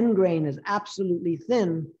the end grain is absolutely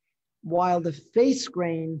thin, while the face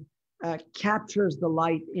grain captures the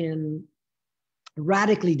light in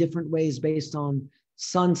radically different ways based on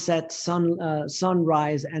sunset,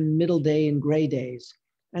 sunrise, and middle day and gray days.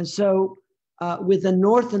 And so with the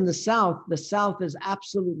north and the south is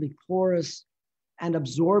absolutely porous and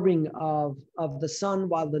absorbing of the sun,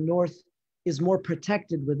 while the north is more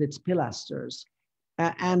protected with its pilasters.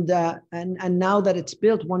 And now that it's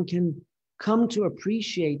built, one can come to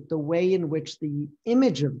appreciate the way in which the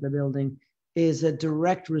image of the building is a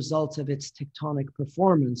direct result of its tectonic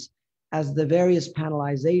performance, as the various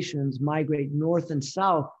panelizations migrate north and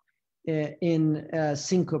south in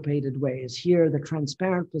syncopated ways. Here, the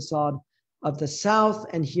transparent facade of the south,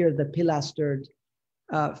 and here the pilastered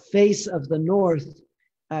face of the north,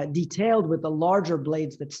 detailed with the larger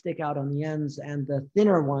blades that stick out on the ends and the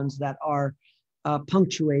thinner ones that are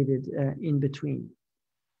punctuated in between.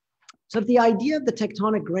 So if the idea of the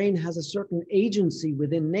tectonic grain has a certain agency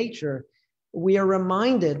within nature, we are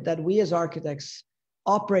reminded that we as architects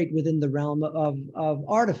operate within the realm of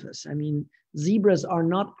artifice. I mean, zebras are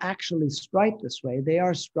not actually striped this way. They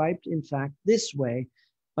are striped, in fact, this way,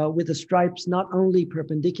 with the stripes not only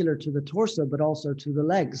perpendicular to the torso, but also to the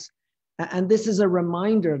legs. And this is a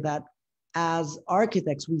reminder that as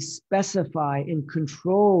architects, we specify and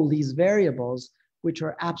control these variables, which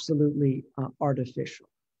are absolutely artificial.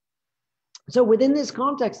 So within this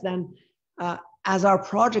context then, as our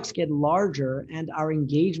projects get larger and our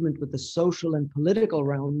engagement with the social and political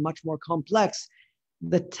realm much more complex,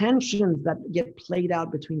 the tensions that get played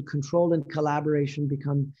out between control and collaboration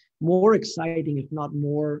become more exciting, if not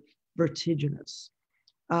more vertiginous.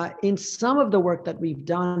 In some of the work that we've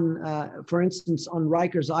done, for instance, on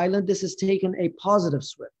Rikers Island, this has taken a positive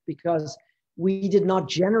swift because we did not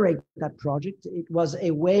generate that project. It was a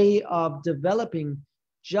way of developing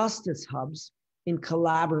justice hubs in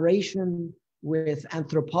collaboration with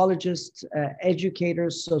anthropologists,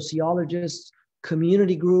 educators, sociologists,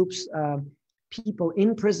 community groups, people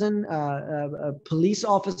in prison, police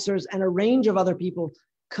officers, and a range of other people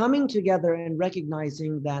coming together and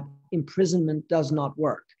recognizing that imprisonment does not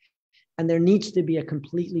work. And there needs to be a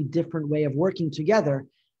completely different way of working together,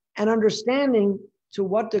 and understanding to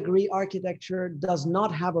what degree architecture does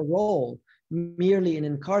not have a role merely in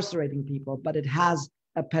incarcerating people, but it has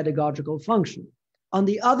a pedagogical function. On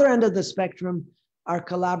the other end of the spectrum, our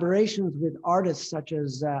collaborations with artists such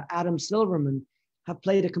as Adam Silverman have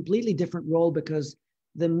played a completely different role, because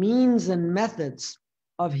the means and methods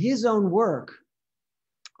of his own work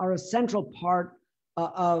are a central part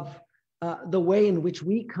of the way in which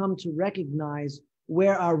we come to recognize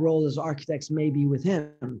where our role as architects may be with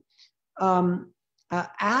him.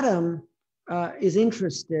 Adam is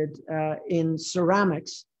interested in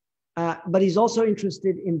ceramics, but he's also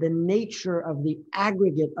interested in the nature of the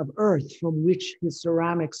aggregate of earth from which his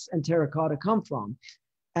ceramics and terracotta come from.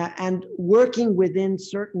 And working within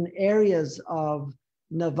certain areas of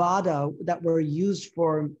Nevada that were used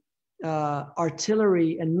for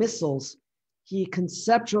artillery and missiles, he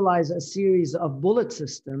conceptualized a series of bullet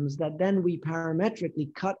systems that then we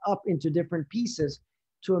parametrically cut up into different pieces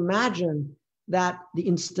to imagine that the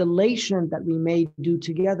installation that we may do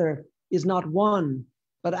together is not one,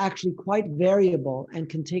 but actually quite variable and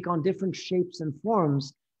can take on different shapes and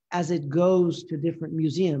forms as it goes to different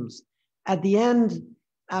museums. At the end,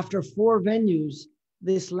 after 4 venues,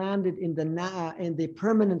 this landed in the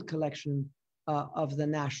permanent collection of the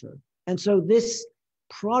Nasher. And so this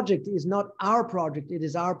project is not our project, it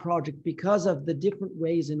is our project because of the different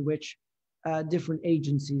ways in which different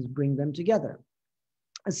agencies bring them together.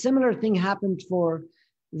 A similar thing happened for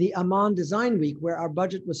the Amman Design Week, where our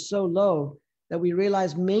budget was so low that we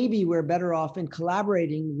realized maybe we're better off in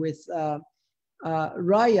collaborating with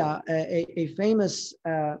Raya, a famous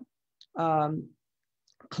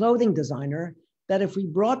clothing designer, that if we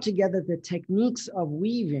brought together the techniques of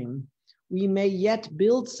weaving, we may yet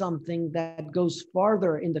build something that goes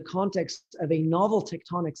farther in the context of a novel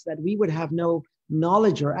tectonics that we would have no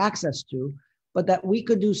knowledge or access to, but that we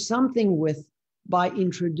could do something with by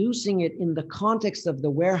introducing it in the context of the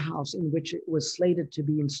warehouse in which it was slated to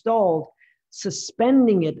be installed,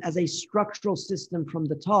 suspending it as a structural system from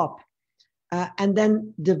the top, and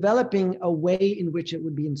then developing a way in which it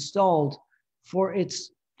would be installed for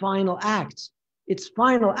its final act. Its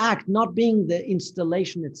final act not being the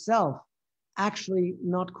installation itself, actually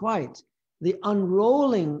not quite. The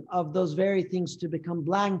unrolling of those very things to become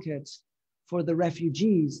blankets for the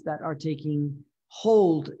refugees that are taking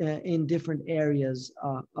hold in different areas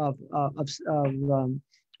of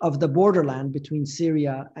the borderland between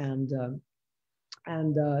Syria and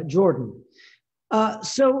Jordan.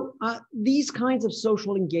 So these kinds of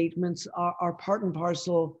social engagements are part and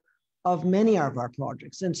parcel of many of our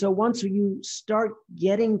projects. And so once you start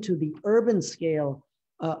getting to the urban scale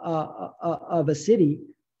of a city,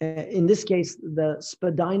 in this case, the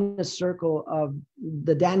Spadina Circle of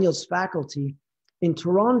the Daniels faculty in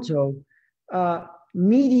Toronto,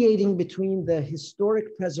 mediating between the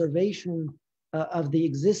historic preservation of the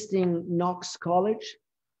existing Knox College,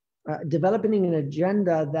 developing an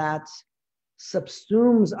agenda that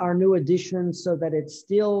subsumes our new addition so that it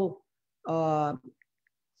still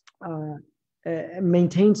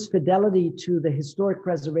maintains fidelity to the historic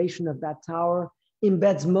preservation of that tower,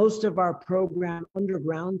 embeds most of our program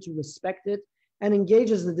underground to respect it, and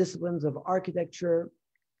engages the disciplines of architecture,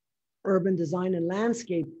 urban design, and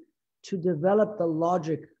landscape to develop the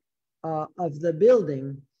logic of the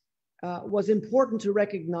building, was important to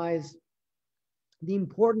recognize the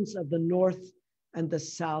importance of the north and the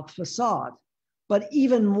south facade. But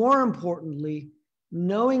even more importantly,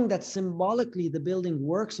 knowing that symbolically the building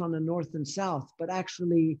works on the north and south, but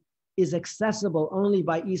actually is accessible only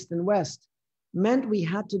by east and west, meant we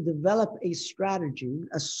had to develop a strategy,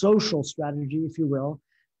 a social strategy, if you will,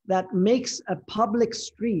 that makes a public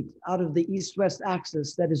street out of the east-west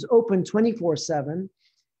axis that is open 24/7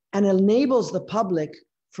 and enables the public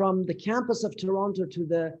from the campus of Toronto to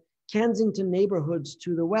the Kensington neighborhoods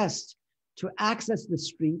to the west to access the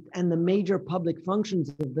street and the major public functions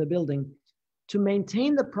of the building, to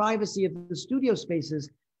maintain the privacy of the studio spaces,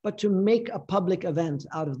 but to make a public event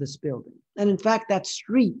out of this building. And in fact, that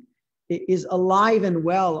street is alive and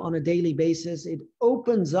well on a daily basis. It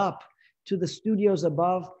opens up to the studios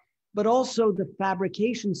above, but also the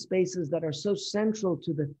fabrication spaces that are so central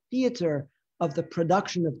to the theater of the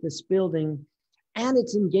production of this building and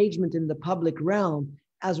its engagement in the public realm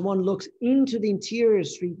as one looks into the interior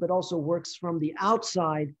street, but also works from the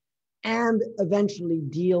outside and eventually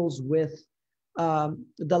deals with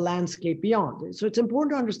the landscape beyond. So it's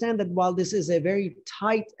important to understand that while this is a very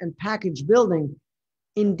tight and packaged building,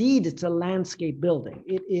 indeed, it's a landscape building.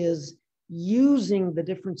 It is using the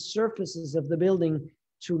different surfaces of the building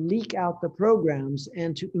to leak out the programs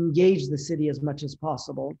and to engage the city as much as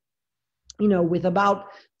possible. You know, with about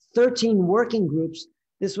 13 working groups,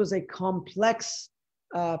 this was a complex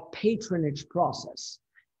patronage process.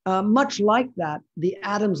 Much like that, the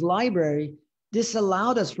Adams Library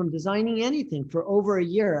disallowed us from designing anything for over a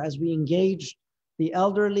year as we engaged the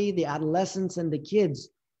elderly, the adolescents, and the kids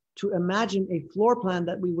to imagine a floor plan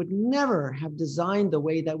that we would never have designed the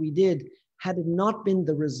way that we did had it not been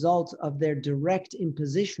the result of their direct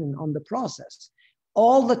imposition on the process.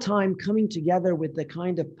 All the time coming together with the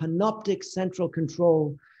kind of panoptic central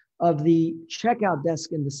control of the checkout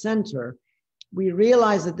desk in the center we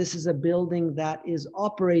realize that this is a building that is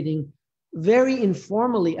operating very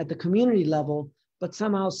informally at the community level, but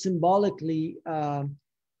somehow symbolically,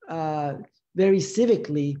 very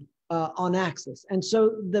civically on axis. And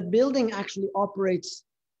so the building actually operates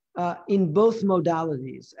in both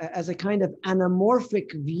modalities as a kind of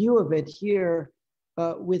anamorphic view of it here,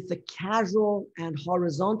 with the casual and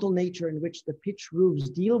horizontal nature in which the pitch roofs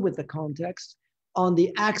deal with the context on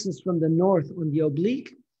the axis from the north on the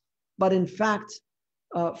oblique, but in fact,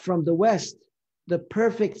 from the west, the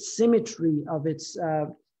perfect symmetry of its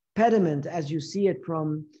pediment as you see it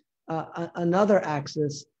from another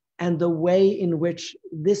axis, and the way in which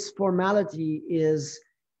this formality is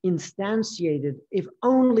instantiated, if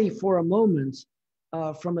only for a moment,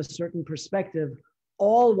 from a certain perspective,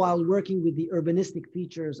 all while working with the urbanistic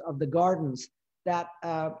features of the gardens that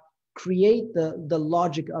create the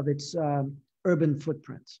logic of its urban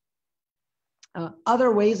footprints.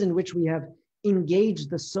 Other ways in which we have engaged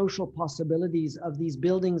the social possibilities of these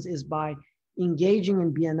buildings is by engaging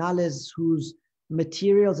in biennales whose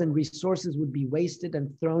materials and resources would be wasted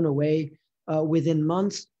and thrown away within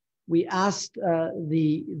months. We asked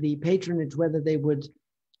the patronage whether they would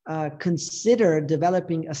consider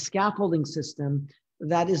developing a scaffolding system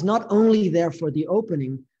that is not only there for the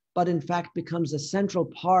opening, but in fact becomes a central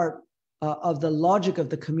part of the logic of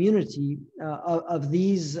the community of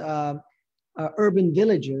these urban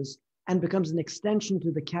villages, and becomes an extension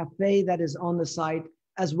to the cafe that is on the site,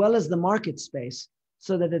 as well as the market space,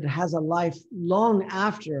 so that it has a life long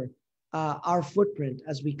after our footprint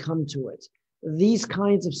as we come to it. These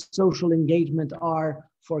kinds of social engagement are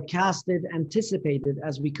forecasted, anticipated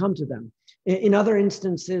as we come to them. In other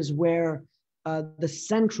instances where the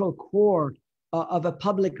central core of a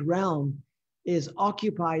public realm is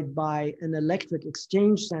occupied by an electric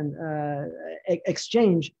exchange,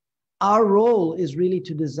 our role is really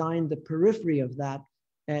to design the periphery of that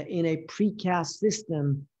in a precast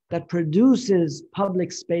system that produces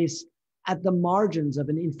public space at the margins of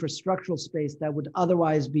an infrastructural space that would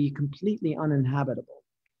otherwise be completely uninhabitable.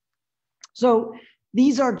 So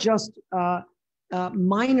these are just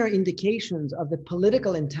minor indications of the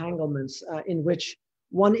political entanglements in which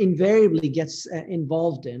one invariably gets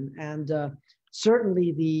involved in. And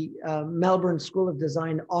certainly the Melbourne School of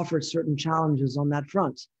Design offered certain challenges on that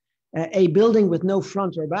front. A building with no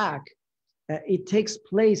front or back, it takes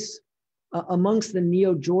place amongst the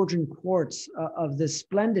neo-Georgian courts of this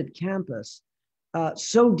splendid campus.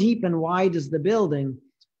 So deep and wide is the building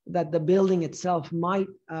that the building itself might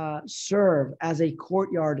serve as a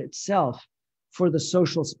courtyard itself for the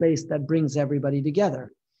social space that brings everybody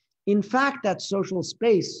together. In fact, that social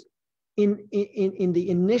space in the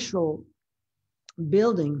initial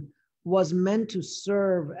building was meant to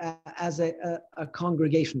serve as a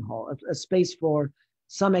congregation hall, a space for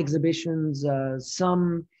some exhibitions,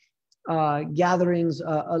 some gatherings,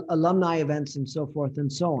 alumni events, and so forth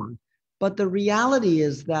and so on. But the reality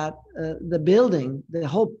is that the building, the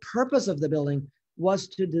whole purpose of the building was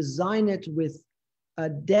to design it with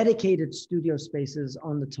dedicated studio spaces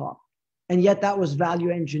on the top. And yet that was value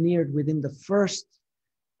engineered within the first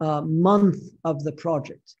month of the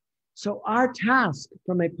project. So our task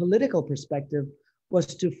from a political perspective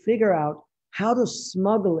was to figure out how to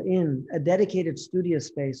smuggle in a dedicated studio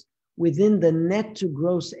space within the net to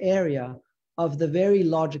gross area of the very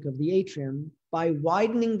logic of the atrium by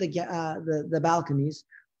widening the balconies,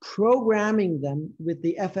 programming them with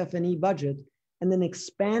the FF&E budget, and then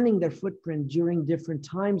expanding their footprint during different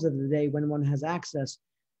times of the day when one has access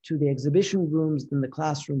to the exhibition rooms and the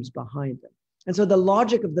classrooms behind them. And so the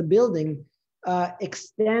logic of the building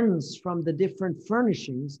extends from the different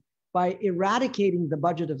furnishings by eradicating the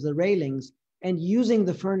budget of the railings and using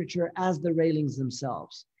the furniture as the railings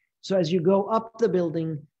themselves. So as you go up the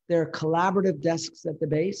building, there are collaborative desks at the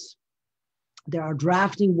base, there are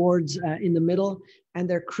drafting boards in the middle, and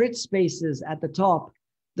there are crit spaces at the top,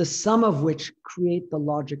 the sum of which create the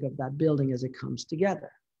logic of that building as it comes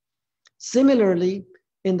together. Similarly,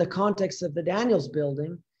 in the context of the Daniels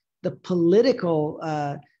building, the political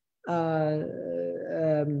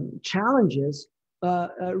challenges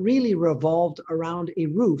really revolved around a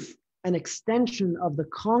roof, an extension of the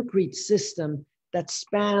concrete system that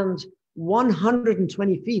spanned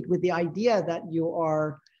 120 feet, with the idea that you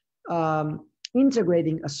are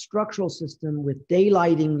integrating a structural system with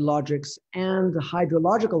daylighting logics and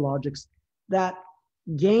hydrological logics that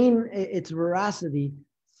gain its veracity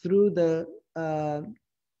through the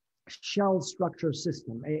shell structure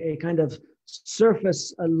system, a kind of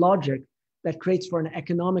surface logic that creates for an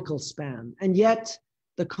economical span. And yet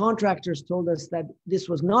the contractors told us that this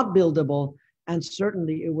was not buildable, and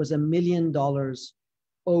certainly it was $1 million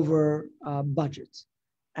over budget.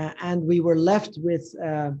 And we were left with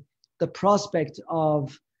the prospect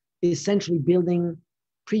of essentially building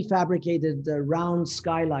prefabricated round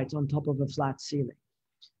skylights on top of a flat ceiling.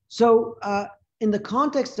 So in the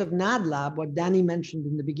context of NADAAA, what Danny mentioned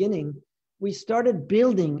in the beginning, we started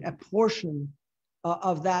building a portion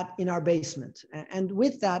of that in our basement. And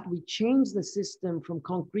with that, we changed the system from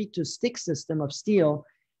concrete to stick system of steel,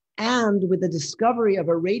 and with the discovery of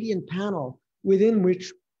a radiant panel within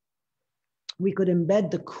which we could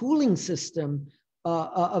embed the cooling system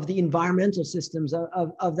of the environmental systems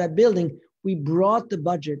of that building, we brought the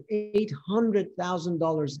budget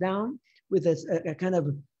 $800,000 down with a kind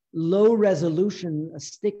of low resolution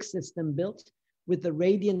stick system built, with the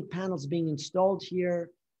radiant panels being installed here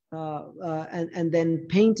and then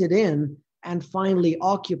painted in and finally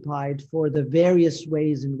occupied for the various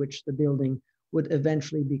ways in which the building would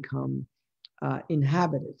eventually become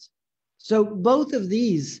inhabited. So both of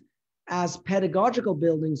these, as pedagogical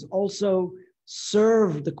buildings, also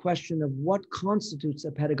serve the question of what constitutes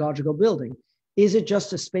a pedagogical building. Is it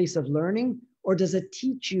just a space of learning, or does it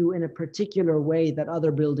teach you in a particular way that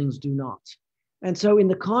other buildings do not? And so in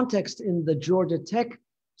the context in the Georgia Tech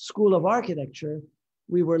School of Architecture,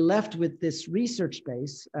 we were left with this research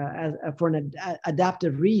space for an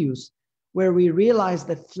adaptive reuse, where we realized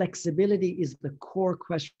that flexibility is the core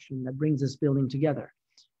question that brings this building together.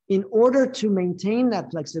 In order to maintain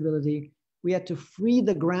that flexibility, we had to free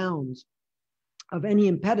the ground of any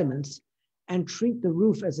impediments and treat the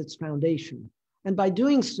roof as its foundation. And by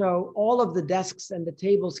doing so, all of the desks and the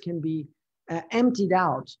tables can be emptied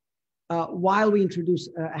out while we introduce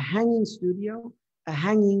a hanging studio, a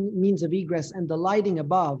hanging means of egress, and the lighting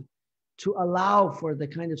above to allow for the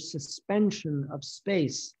kind of suspension of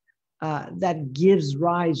space that gives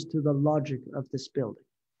rise to the logic of this building.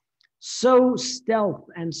 So stealth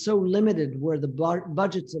and so limited were the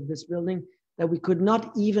budgets of this building that we could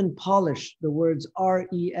not even polish the words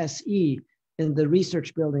RESE in the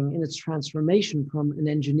research building in its transformation from an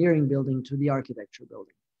engineering building to the architecture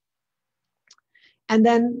building. And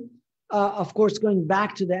then, of course, going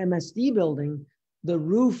back to the MSD building, the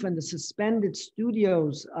roof and the suspended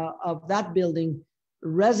studios of that building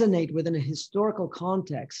resonate within a historical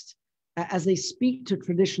context as they speak to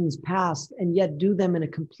traditions past and yet do them in a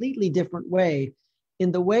completely different way,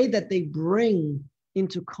 in the way that they bring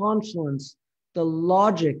into confluence the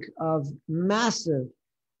logic of massive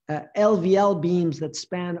LVL beams that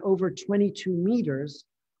span over 22 meters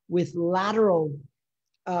with lateral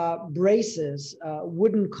braces,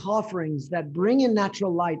 wooden cofferings that bring in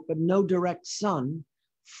natural light but no direct sun,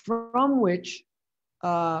 from which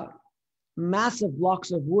massive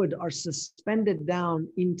blocks of wood are suspended down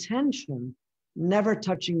in tension, never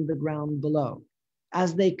touching the ground below,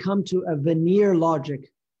 as they come to a veneer logic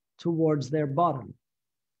towards their bottom.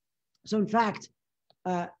 So in fact,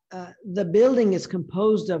 the building is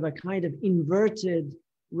composed of a kind of inverted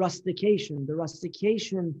rustication. The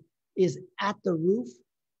rustication is at the roof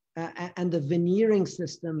and the veneering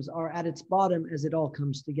systems are at its bottom as it all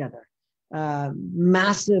comes together.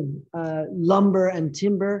 Massive lumber and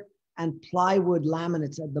timber and plywood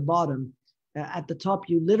laminates at the bottom. At the top,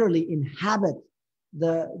 you literally inhabit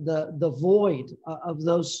the void of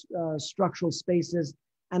those structural spaces.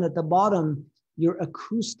 And at the bottom, you're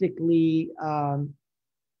acoustically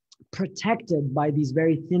protected by these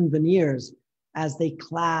very thin veneers as they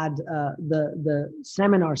clad the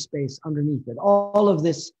seminar space underneath it. All of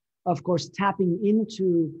this, of course, tapping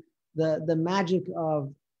into the magic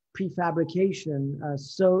of prefabrication,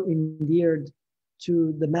 so endeared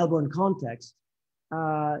to the Melbourne context.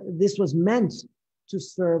 This was meant to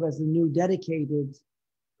serve as a new dedicated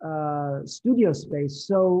studio space,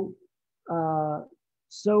 so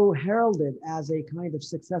heralded as a kind of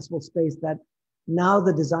successful space that now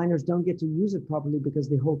the designers don't get to use it properly because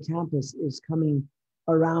the whole campus is coming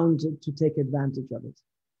around to take advantage of it.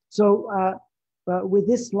 So with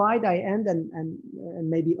this slide, I end and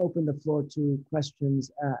maybe open the floor to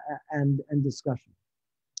questions and discussion.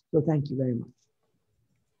 So thank you very much.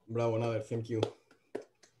 Bravo, Nader, thank you.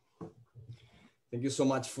 Thank you so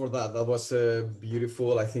much for that. That was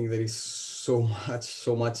beautiful. I think there is so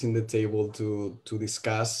much in the table to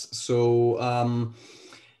discuss. So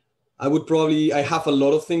I have a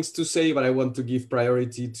lot of things to say, but I want to give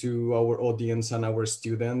priority to our audience and our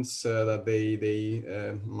students that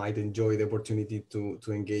they might enjoy the opportunity to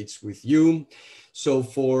engage with you. So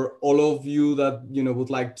for all of you that would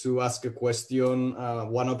like to ask a question,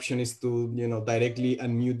 one option is to directly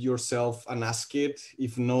unmute yourself and ask it.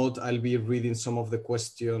 If not, I'll be reading some of the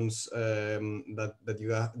questions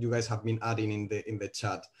that you guys have been adding in the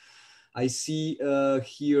chat. I see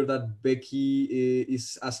here that Becky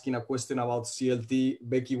is asking a question about CLT.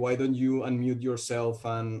 Becky, why don't you unmute yourself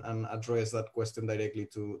and address that question directly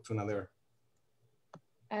to Nader?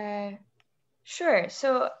 Sure.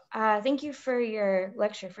 So thank you for your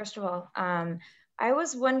lecture, first of all. I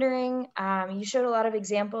was wondering, you showed a lot of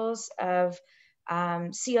examples of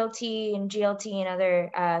CLT and GLT and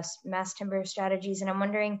other mass timber strategies, and I'm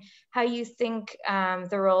wondering how you think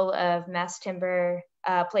the role of mass timber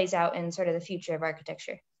plays out in sort of the future of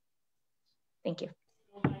architecture. Thank you.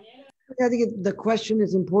 I think the question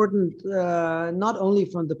is important, not only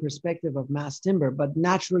from the perspective of mass timber, but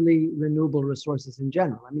naturally renewable resources in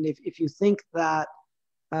general. I mean, if you think that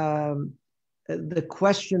the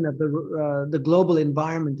question of the global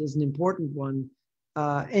environment is an important one,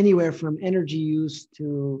 anywhere from energy use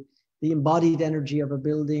to the embodied energy of a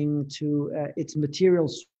building to its material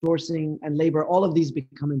sourcing and labor, all of these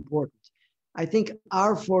become important. I think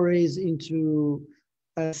our forays into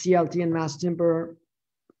CLT and mass timber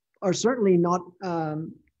are certainly not,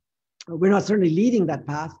 we're not certainly leading that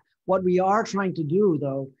path. What we are trying to do,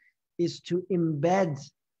 though, is to embed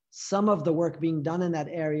some of the work being done in that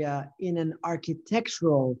area in an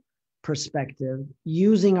architectural perspective,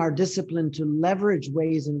 using our discipline to leverage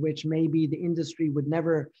ways in which maybe the industry would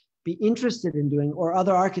never be interested in doing, or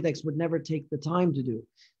other architects would never take the time to do.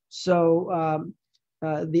 So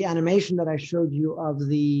the animation that I showed you of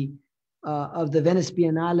the Venice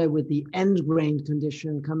Biennale with the end-grained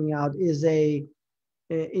condition coming out is a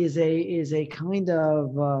kind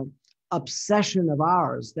of obsession of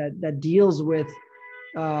ours that deals with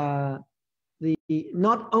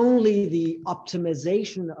not only the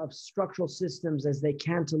optimization of structural systems as they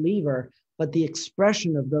cantilever, but the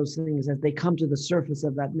expression of those things as they come to the surface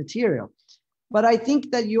of that material. But I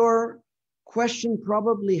think that your question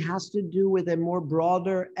probably has to do with a more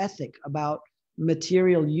broader ethic about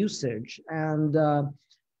material usage. And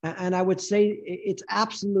I would say it's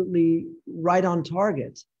absolutely right on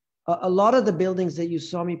target. A lot of the buildings that you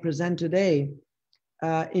saw me present today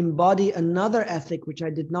embody another ethic, which I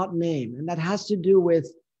did not name. And that has to do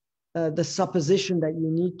with the supposition that you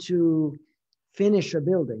need to finish a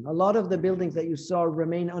building. A lot of the buildings that you saw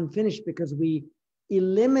remain unfinished because we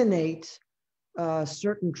eliminate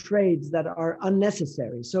certain trades that are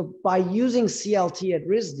unnecessary. So by using CLT at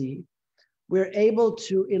RISD, we're able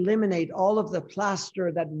to eliminate all of the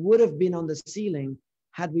plaster that would have been on the ceiling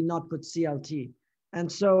had we not put CLT.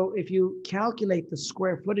 And so if you calculate the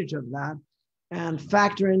square footage of that and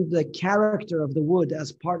factor in the character of the wood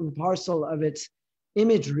as part and parcel of its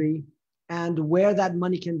imagery and where that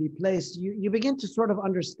money can be placed, you begin to sort of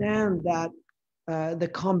understand that the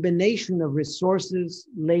combination of resources,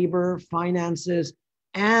 labor, finances,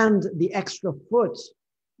 and the extra foot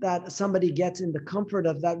that somebody gets in the comfort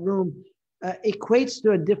of that room equates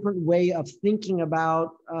to a different way of thinking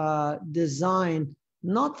about design,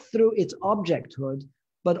 not through its objecthood,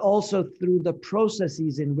 but also through the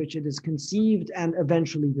processes in which it is conceived and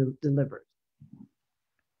eventually delivered.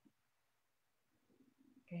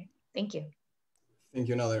 Okay, thank you. Thank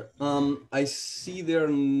you, Nader. I see there are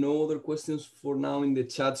no other questions for now in the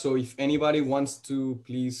chat. So if anybody wants to,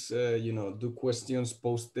 please, do questions,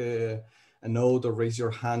 post a note or raise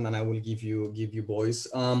your hand, and I will give you voice.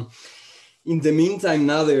 In the meantime,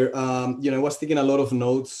 Nader, I was taking a lot of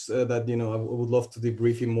notes that, I would love to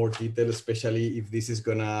debrief in more detail, especially if this is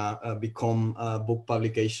gonna become a book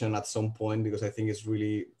publication at some point, because I think it's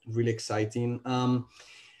really, really exciting. And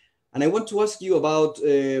I want to ask you about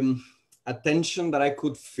attention that I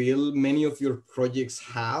could feel many of your projects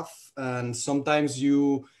have. And sometimes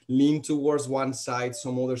you lean towards one side,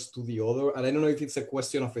 some others to the other. And I don't know if it's a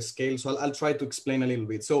question of a scale, so I'll try to explain a little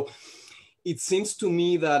bit. So it seems to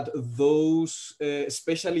me that those,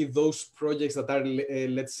 especially those projects that are,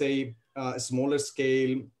 let's say, smaller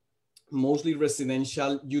scale, mostly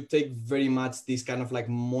residential, you take very much this kind of like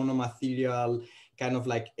monomaterial kind of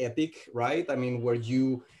like ethic, right? I mean, where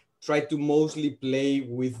you try to mostly play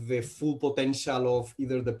with the full potential of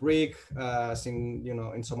either the brick, as in,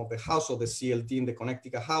 in some of the house, or the CLT in the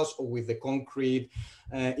Connecticut house, or with the concrete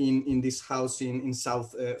in this house in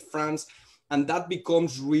South France. And that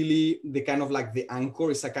becomes really the kind of like the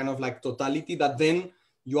anchor. It's a kind of like totality that then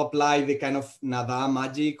you apply the kind of NADAAA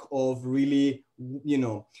magic of really,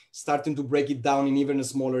 starting to break it down in even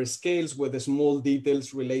smaller scales where the small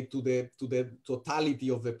details relate to the totality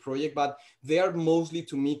of the project. But they are mostly,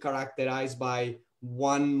 to me, characterized by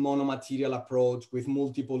one monomaterial approach with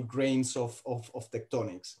multiple grains of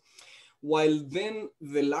tectonics. While then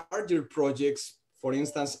the larger projects, for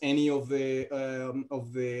instance, any of the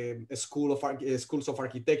schools of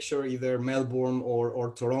architecture, either Melbourne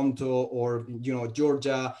or Toronto or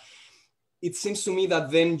Georgia, it seems to me that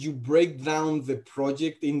then you break down the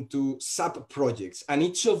project into sub-projects, and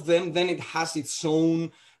each of them, then it has its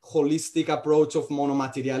own holistic approach of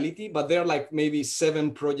monomateriality, but they're like maybe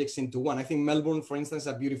 7 projects into one. I think Melbourne, for instance, is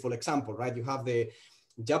a beautiful example, right? You have the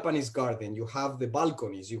Japanese garden, you have the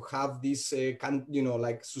balconies, you have this,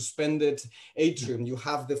 like suspended atrium, you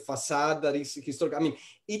have the facade that is historic. I mean,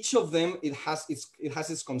 each of them, it has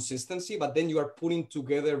its consistency, but then you are putting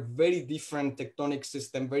together very different tectonic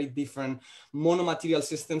systems, very different monomaterial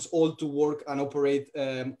systems, all to work and operate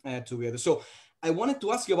together. So I wanted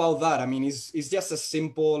to ask you about that. I mean, it's just a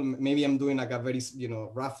simple, maybe I'm doing like a very,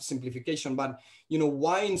 rough simplification, but,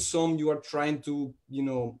 why in some you are trying to,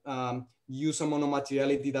 use a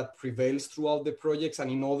monomateriality that prevails throughout the projects, and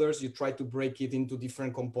in others, you try to break it into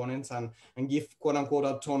different components and give quote unquote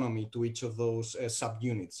autonomy to each of those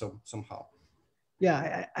subunits somehow.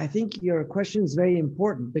 Yeah, I think your question is very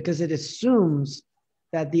important because it assumes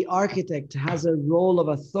that the architect has a role of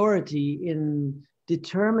authority in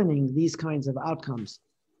determining these kinds of outcomes.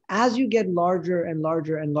 As you get larger and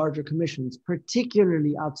larger and larger commissions,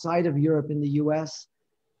 particularly outside of Europe and the US,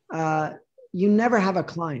 you never have a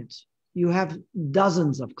client. You have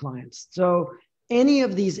dozens of clients. So any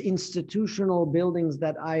of these institutional buildings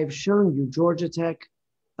that I've shown you, Georgia Tech,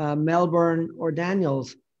 Melbourne, or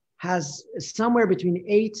Daniels, has somewhere between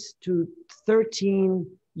 8 to 13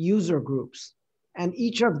 user groups. And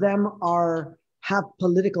each of them have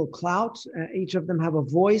political clout, each of them have a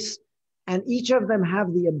voice, and each of them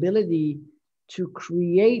have the ability to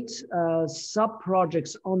create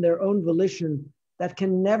sub-projects on their own volition that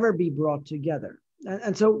can never be brought together.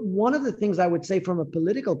 And so one of the things I would say from a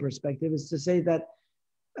political perspective is to say that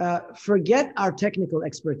forget our technical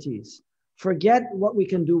expertise, forget what we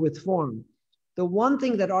can do with form. The one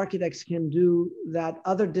thing that architects can do that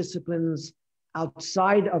other disciplines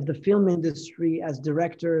outside of the film industry as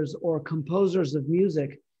directors or composers of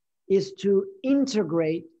music is to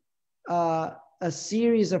integrate a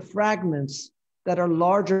series of fragments that are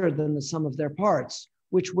larger than the sum of their parts,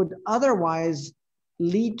 which would otherwise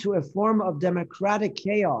lead to a form of democratic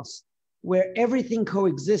chaos where everything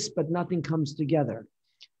coexists but nothing comes together.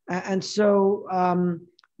 And so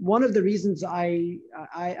one of the reasons I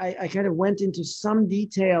kind of went into some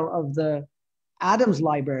detail of the Adams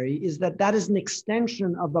Library is that is an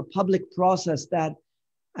extension of a public process that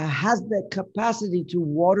has the capacity to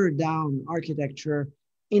water down architecture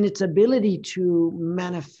in its ability to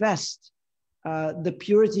manifest the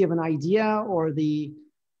purity of an idea or the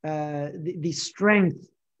strength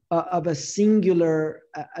of a singular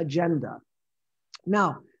agenda.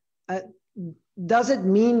 Now, does it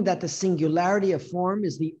mean that the singularity of form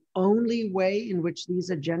is the only way in which these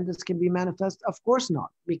agendas can be manifest? Of course not,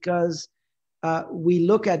 because we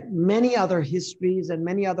look at many other histories and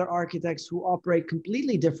many other architects who operate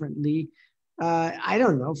completely differently. I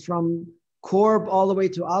don't know, from Korb all the way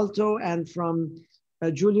to Alto, and from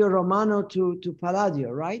Giulio Romano to Palladio,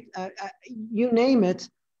 right? You name it,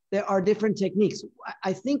 there are different techniques.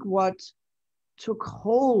 I think what took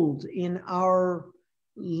hold in our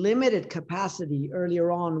limited capacity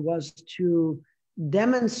earlier on was to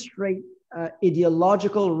demonstrate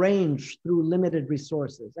ideological range through limited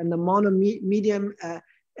resources. And the monomedium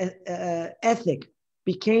ethic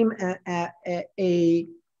became a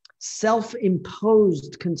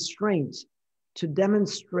self-imposed constraint to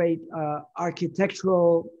demonstrate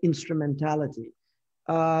architectural instrumentality,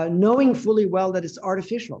 knowing fully well that it's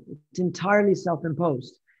artificial, it's entirely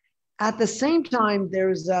self-imposed. At the same time,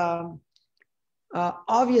 there's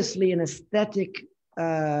obviously an aesthetic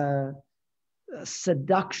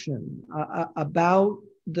seduction about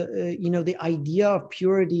the idea of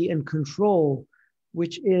purity and control,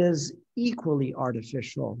 which is equally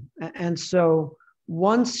artificial. And so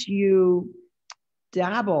once you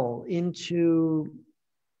dabble into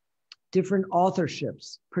different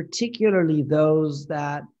authorships, particularly those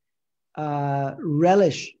that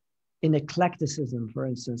relish in eclecticism, for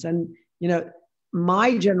instance, and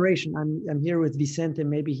my generation, I'm here with Vicente,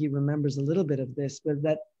 maybe he remembers a little bit of this, but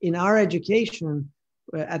that in our education,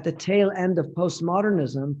 at the tail end of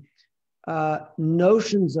postmodernism,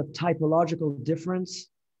 notions of typological difference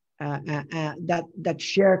that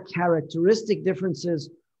share characteristic differences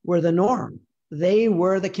were the norm. They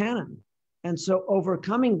were the canon. And so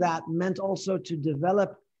overcoming that meant also to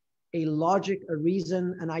develop a logic, a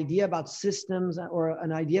reason, an idea about systems, or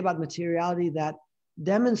an idea about materiality that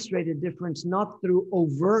demonstrated difference not through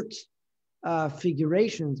overt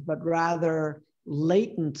figurations, but rather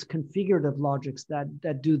latent configurative logics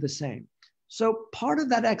that do the same. So part of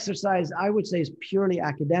that exercise, I would say, is purely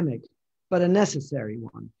academic, but a necessary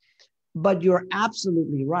one. But you're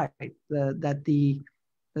absolutely right that the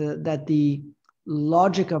that the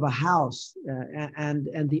logic of a house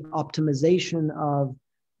and the optimization of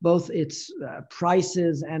both its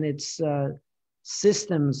prices and its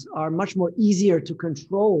systems are much more easier to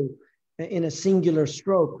control in a singular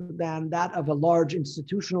stroke than that of a large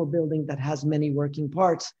institutional building that has many working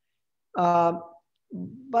parts.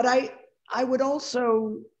 But I would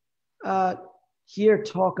also here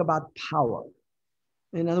talk about power.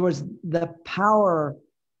 In other words, the power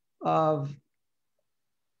of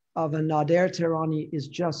a Nader Tehrani is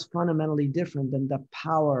just fundamentally different than the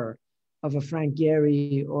power of a Frank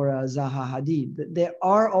Gehry or a Zaha Hadid. There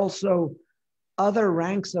are also other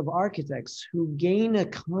ranks of architects who gain a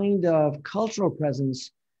kind of cultural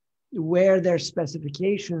presence where their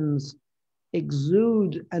specifications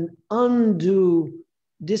exude an undue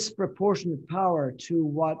disproportionate power to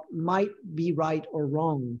what might be right or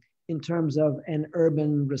wrong in terms of an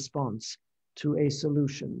urban response to a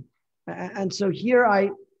solution. And so here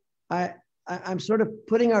I'm sort of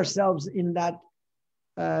putting ourselves in that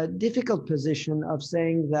difficult position of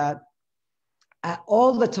saying that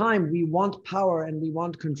all the time we want power and we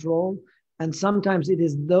want control, and sometimes it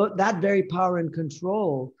is that very power and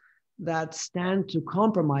control that stand to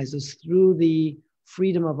compromise us through the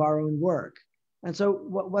freedom of our own work. And so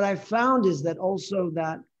what I found is that also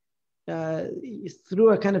that through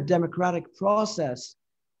a kind of democratic process,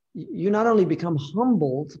 you not only become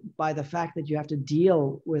humbled by the fact that you have to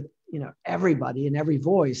deal with everybody and every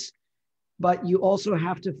voice, but you also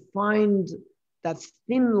have to find that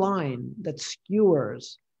thin line that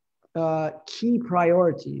skewers key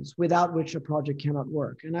priorities without which a project cannot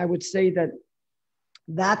work. And I would say that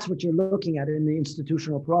that's what you're looking at in the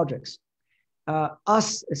institutional projects.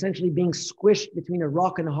 Us essentially being squished between a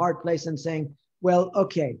rock and a hard place and saying, well,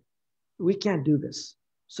 okay, we can't do this.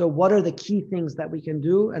 So what are the key things that we can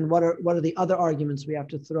do? And what are the other arguments we have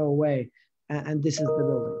to throw away? And this is the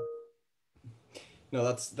building. No,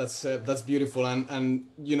 that's beautiful. And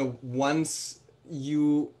once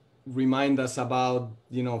you remind us about,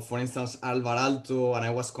 for instance, Alvar Aalto, and I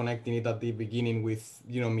was connecting it at the beginning with,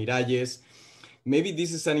 Miralles, maybe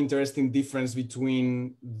this is an interesting difference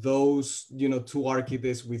between those, two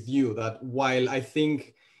architects with you, that while I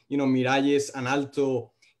think, Miralles and Aalto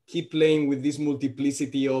keep playing with this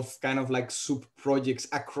multiplicity of kind of like sub-projects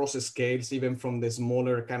across scales, even from the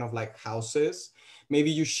smaller kind of like houses,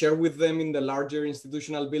 maybe you share with them in the larger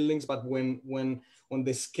institutional buildings, but when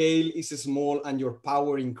the scale is small and your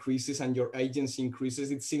power increases and your agency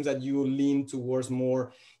increases, it seems that you lean towards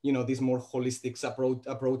more, these more holistic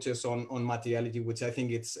approaches on materiality, which I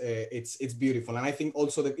think it's beautiful. And I think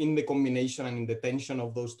also that in the combination and in the tension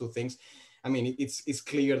of those two things, I mean, it's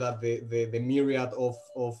clear that the myriad of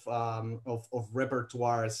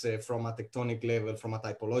repertoires from a tectonic level, from a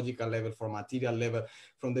typological level, from a material level,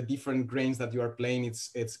 from the different grains that you are playing,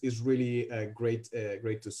 it's really great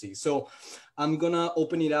to see. So I'm gonna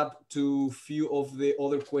open it up to a few of the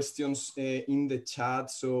other questions in the chat.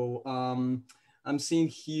 So I'm seeing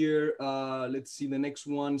here, let's see the next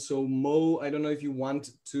one. So Mo, I don't know if you want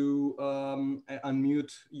to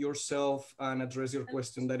unmute yourself and address your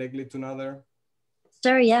question directly to Nader.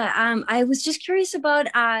 Sure, yeah. I was just curious about,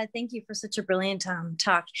 thank you for such a brilliant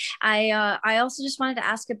talk. I also just wanted to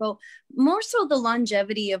ask about more so the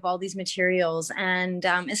longevity of all these materials, and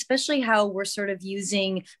especially how we're sort of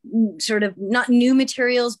using sort of not new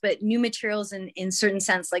materials, but new materials in certain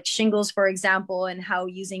sense, like shingles, for example, and how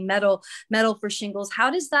using metal for shingles, how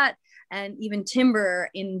does that, and even timber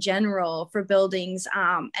in general for buildings,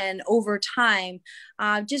 and over time,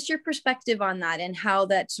 just your perspective on that and how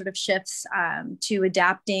that sort of shifts to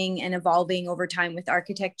adapting and evolving over time with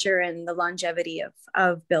architecture and the longevity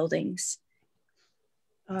of buildings.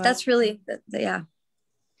 That's really, yeah.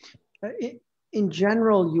 In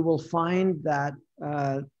general, you will find that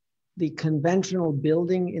the conventional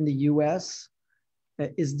building in the US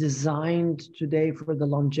is designed today for the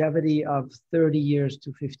longevity of 30 years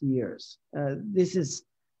to 50 years. This is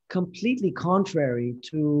completely contrary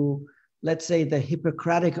to, let's say, the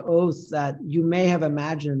Hippocratic oath that you may have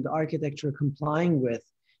imagined architecture complying with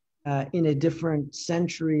in a different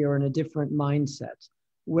century or in a different mindset,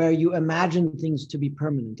 where you imagine things to be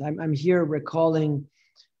permanent. I'm here recalling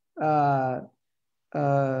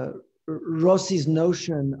Rossi's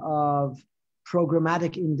notion of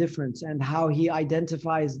programmatic indifference and how he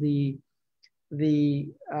identifies the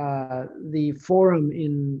forum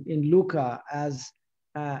in Lucca as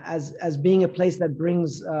being a place that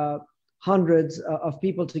brings hundreds of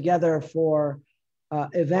people together for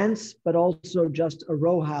events, but also just a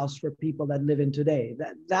row house for people that live in today.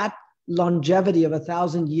 That longevity of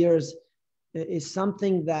 1,000 years is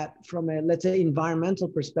something that, from a, let's say, environmental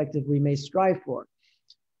perspective, we may strive for.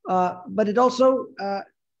 But it also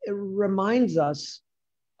it reminds us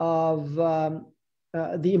of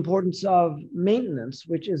the importance of maintenance,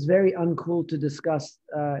 which is very uncool to discuss,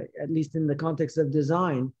 at least in the context of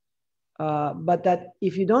design. But that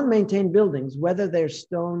if you don't maintain buildings, whether they're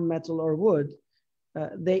stone, metal, or wood,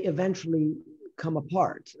 they eventually come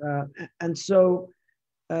apart. And so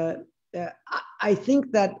I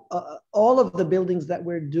think that all of the buildings that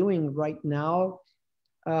we're doing right now,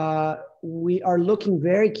 we are looking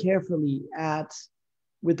very carefully at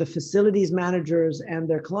with the facilities managers and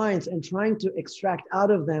their clients and trying to extract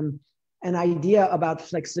out of them an idea about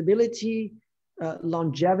flexibility,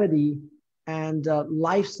 longevity, and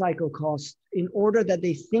life cycle costs in order that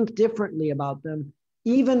they think differently about them,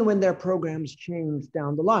 even when their programs change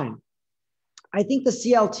down the line. I think the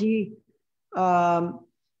CLT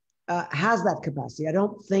has that capacity. I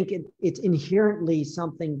don't think it's inherently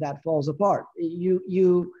something that falls apart.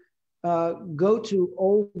 You go to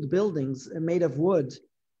old buildings made of wood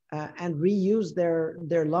and reuse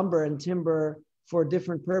their lumber and timber for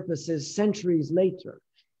different purposes centuries later.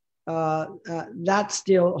 That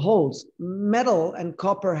still holds. Metal and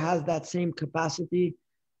copper has that same capacity.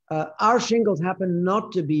 Our shingles happen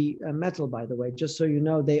not to be metal, by the way, just so you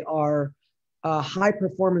know. They are high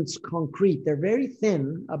performance concrete. They're very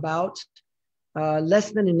thin, about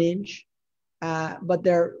less than an inch, but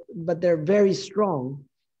they're very strong.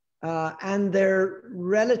 And they're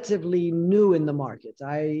relatively new in the market.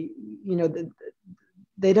 They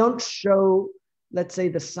don't show, let's say,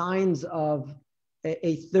 the signs of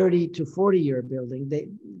a 30 to 40 year building.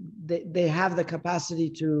 They have the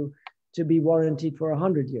capacity to be warranted for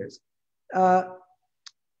 100 years. But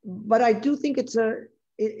I do think it's an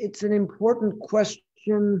important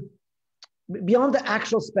question beyond the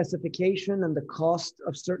actual specification and the cost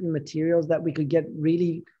of certain materials that we could get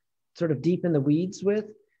really sort of deep in the weeds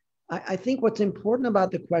with. I think what's important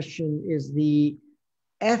about the question is the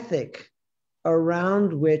ethic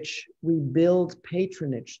around which we build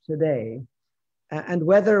patronage today, and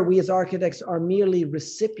whether we as architects are merely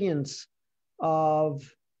recipients of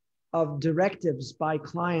directives by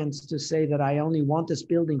clients to say that I only want this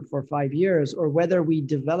building for 5 years, or whether we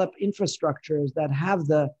develop infrastructures that have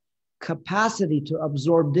the capacity to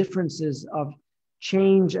absorb differences of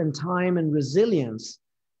change and time and resilience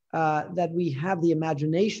that we have the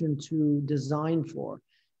imagination to design for.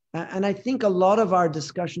 And I think a lot of our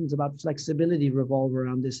discussions about flexibility revolve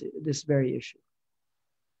around this very issue.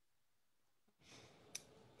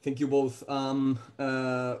 Thank you both.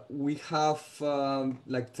 We have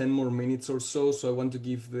like 10 more minutes or so, so I want to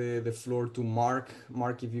give the floor to Mark.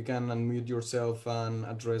 Mark, if you can unmute yourself and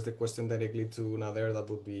address the question directly to Nader, that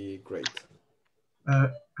would be great.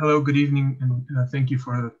 Hello, good evening, and thank you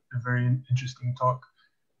for a very interesting talk.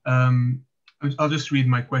 I'll just read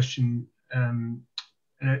my question. And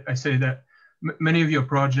I say that many of your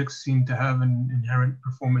projects seem to have an inherent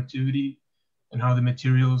performativity in how the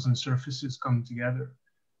materials and surfaces come together.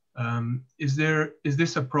 Is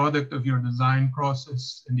this a product of your design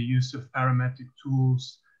process and the use of parametric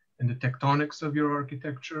tools and the tectonics of your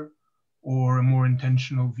architecture, or a more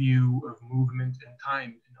intentional view of movement and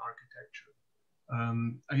time in architecture?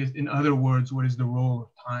 I guess, in other words, what is the role of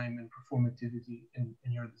time and performativity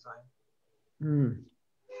in your design?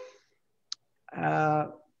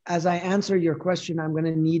 As I answer your question, I'm going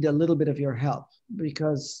to need a little bit of your help,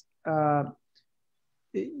 because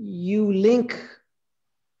you link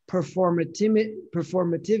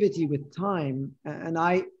performativity with time, and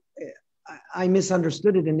I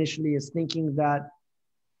misunderstood it initially as thinking that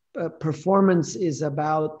performance is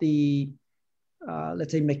about the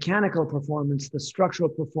let's say mechanical performance, the structural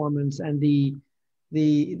performance, and the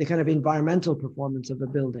kind of environmental performance of a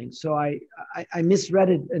building. So I misread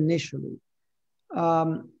it initially.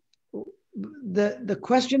 The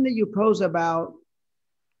question that you pose about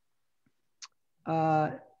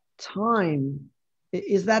time,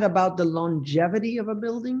 is that about the longevity of a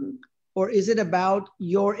building, or is it about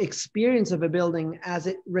your experience of a building as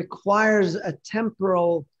it requires a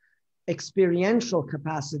temporal experiential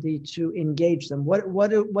capacity to engage them?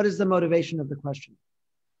 What is the motivation of the question?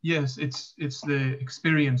 Yes, it's the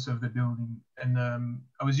experience of the building. And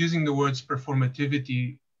I was using the words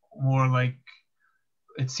performativity more like,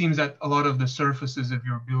 it seems that a lot of the surfaces of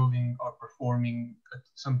your building are performing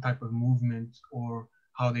some type of movement, or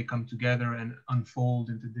how they come together and unfold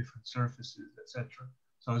into different surfaces, etc.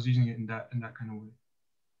 So I was using it in that kind of way.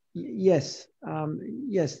 Yes,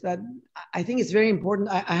 yes. That, I think it's very important.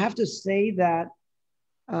 I have to say that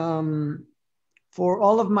for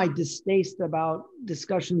all of my distaste about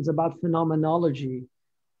discussions about phenomenology,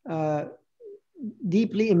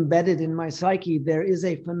 deeply embedded in my psyche, there is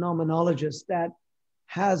a phenomenologist that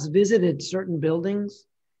has visited certain buildings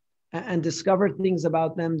and discovered things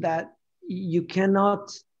about them that you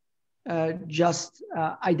cannot just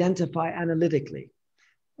identify analytically.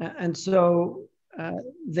 And so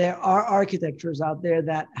there are architectures out there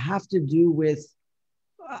that have to do with,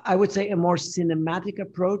 I would say, a more cinematic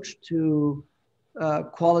approach to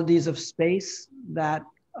qualities of space that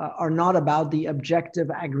are not about the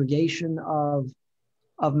objective aggregation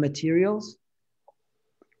of materials.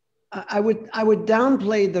 I would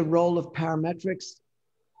downplay the role of parametrics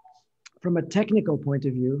from a technical point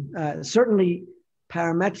of view. Certainly,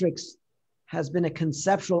 parametrics has been a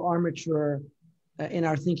conceptual armature in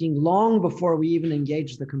our thinking long before we even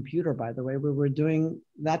engaged the computer, by the way. We were doing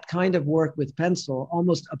that kind of work with pencil,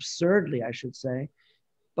 almost absurdly, I should say.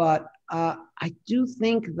 But I do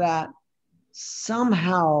think that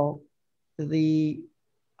somehow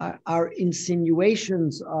our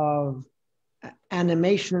insinuations of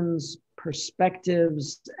animations,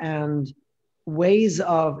 perspectives, and ways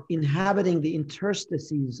of inhabiting the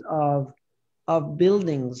interstices of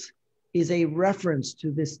buildings is a reference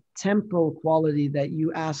to this temporal quality that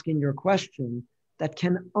you ask in your question that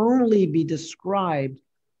can only be described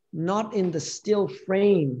not in the still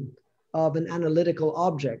frame of an analytical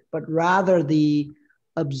object, but rather the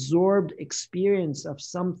absorbed experience of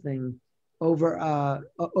something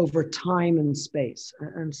over time and space.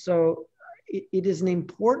 And so it is an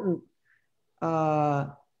important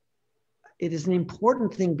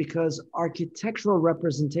thing because architectural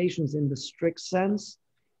representations in the strict sense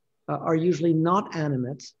are usually not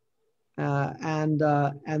animate, and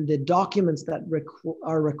the documents that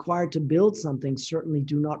are required to build something certainly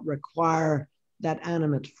do not require that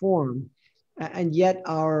animate form. And yet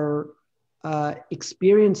our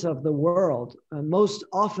experience of the world, most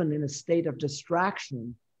often in a state of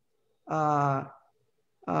distraction,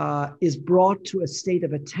 is brought to a state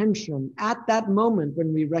of attention at that moment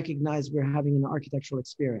when we recognize we're having an architectural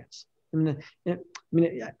experience.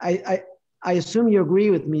 I assume you agree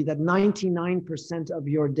with me that 99% of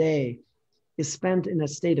your day is spent in a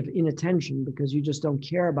state of inattention because you just don't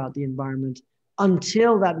care about the environment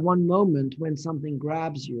until that one moment when something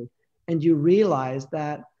grabs you and you realize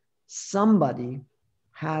that somebody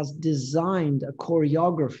has designed a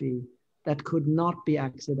choreography that could not be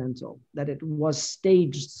accidental, that it was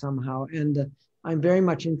staged somehow. And I'm very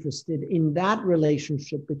much interested in that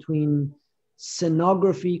relationship between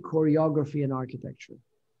scenography, choreography, and architecture.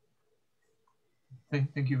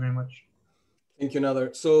 Thank you very much. Thank you,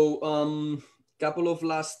 Nader. So couple of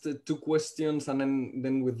last two questions, and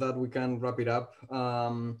then with that we can wrap it up.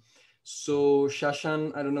 So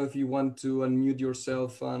Shashan, I don't know if you want to unmute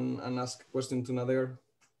yourself and ask a question to Nader.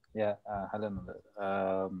 Yeah, hello,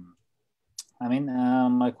 Nader.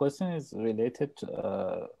 My question is related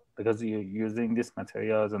to, because you're using these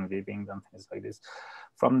materials and weaving and things like this,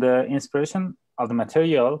 from the inspiration of the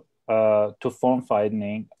material to form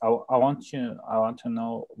finding, I want to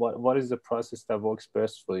know what is the process that works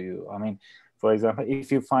best for you. I mean, for example,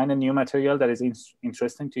 if you find a new material that is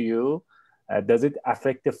interesting to you, does it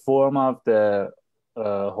affect the form of the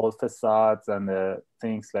whole facades and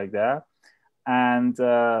things like that? And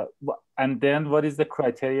then what is the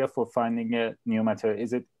criteria for finding a new material?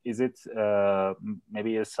 Is it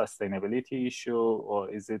maybe a sustainability issue,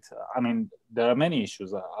 or is it, there are many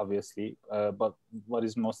issues obviously, but what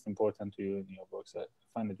is most important to you in your books? I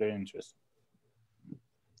find it very interesting.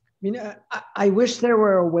 I wish there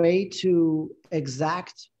were a way to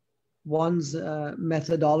exact one's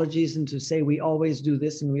methodologies and to say we always do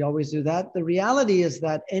this and we always do that. The reality is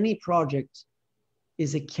that any project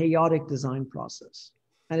is a chaotic design process,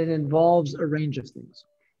 and it involves a range of things.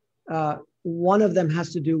 One of them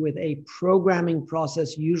has to do with a programming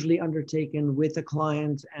process, usually undertaken with a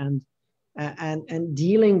client and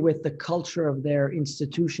dealing with the culture of their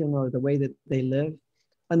institution or the way that they live.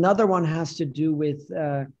 Another one has to do with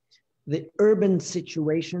the urban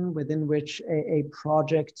situation within which a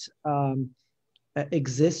project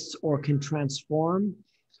exists or can transform.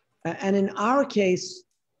 And in our case,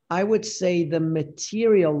 I would say the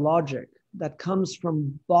material logic that comes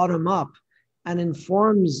from bottom up and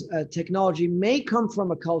informs technology may come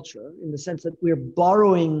from a culture, in the sense that we're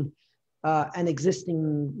borrowing an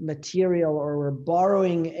existing material, or we're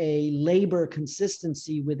borrowing a labor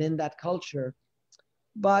consistency within that culture.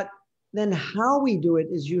 But then how we do it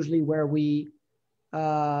is usually where we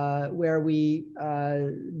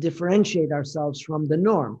differentiate ourselves from the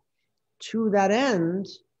norm. To that end,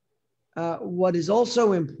 what is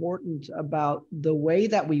also important about the way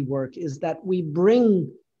that we work is that we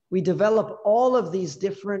develop all of these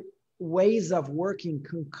different ways of working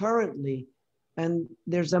concurrently And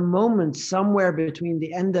there's a moment somewhere between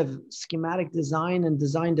the end of schematic design and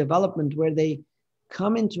design development where they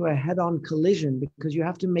come into a head-on collision because you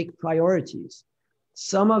have to make priorities.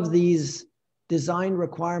 Some of these design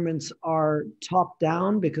requirements are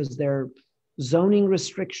top-down because they're zoning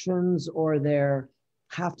restrictions or they're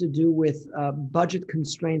have to do with budget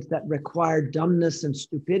constraints that require dumbness and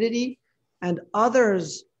stupidity, and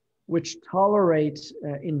others which tolerate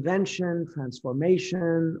invention,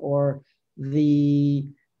 transformation, or the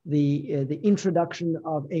introduction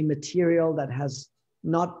of a material that has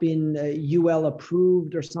not been UL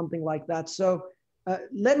approved or something like that. So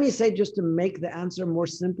let me say, just to make the answer more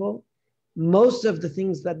simple, most of the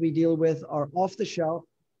things that we deal with are off the shelf,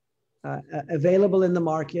 available in the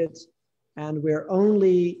market, and we're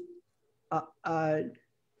only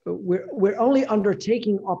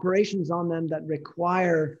undertaking operations on them that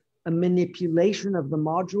require a manipulation of the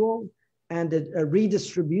module and a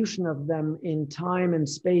redistribution of them in time and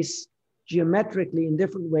space geometrically in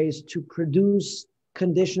different ways to produce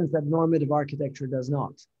conditions that normative architecture does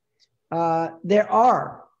not. There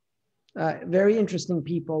are very interesting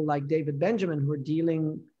people like David Benjamin who are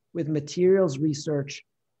dealing with materials research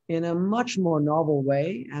in a much more novel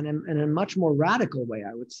way and in a much more radical way,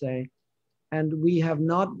 I would say. And we have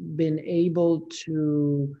not been able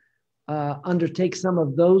to undertake some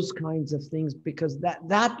of those kinds of things because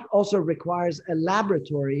that also requires a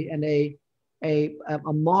laboratory and a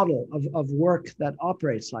model of work that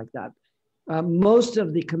operates like that. Most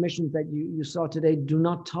of the commissions that you saw today do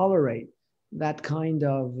not tolerate that kind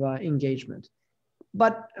of engagement.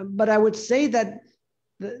 But I would say that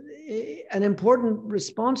an important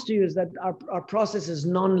response to you is that our process is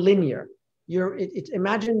non-linear.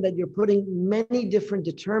 Imagine that you're putting many different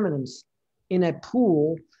determinants in a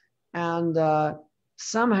pool, and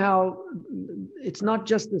somehow it's not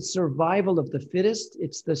just the survival of the fittest,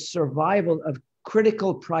 it's the survival of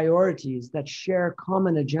critical priorities that share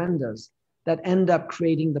common agendas that end up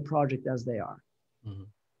creating the project as they are. Mm-hmm.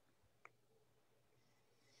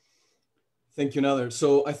 Thank you, Nader.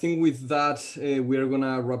 So I think with that, we're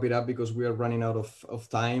gonna wrap it up because we are running out of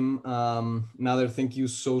time. Nader, thank you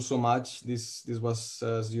so much. This was,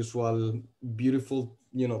 as usual, beautiful,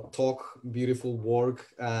 talk, beautiful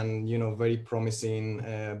work, and, very promising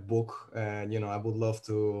book. I would love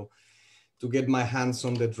to get my hands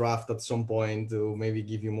on the draft at some point to maybe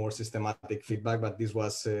give you more systematic feedback, but this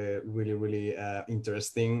was really, really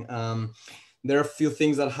interesting. There are a few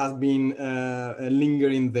things that have been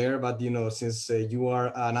lingering there, but since you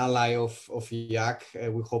are an ally of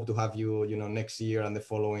IAAC, we hope to have you, next year and the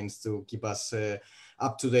followings to keep us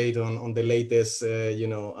up to date on the latest,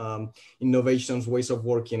 innovations, ways of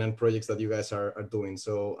working, and projects that you guys are doing.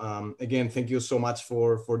 So again, thank you so much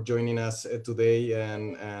for joining us today,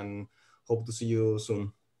 and hope to see you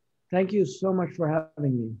soon. Thank you so much for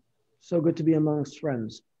having me. So good to be amongst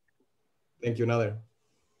friends. Thank you, Nader.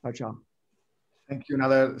 Ciao. Thank you,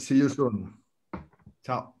 Nader. See you soon.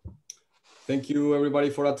 Ciao. Thank you, everybody,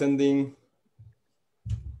 for attending.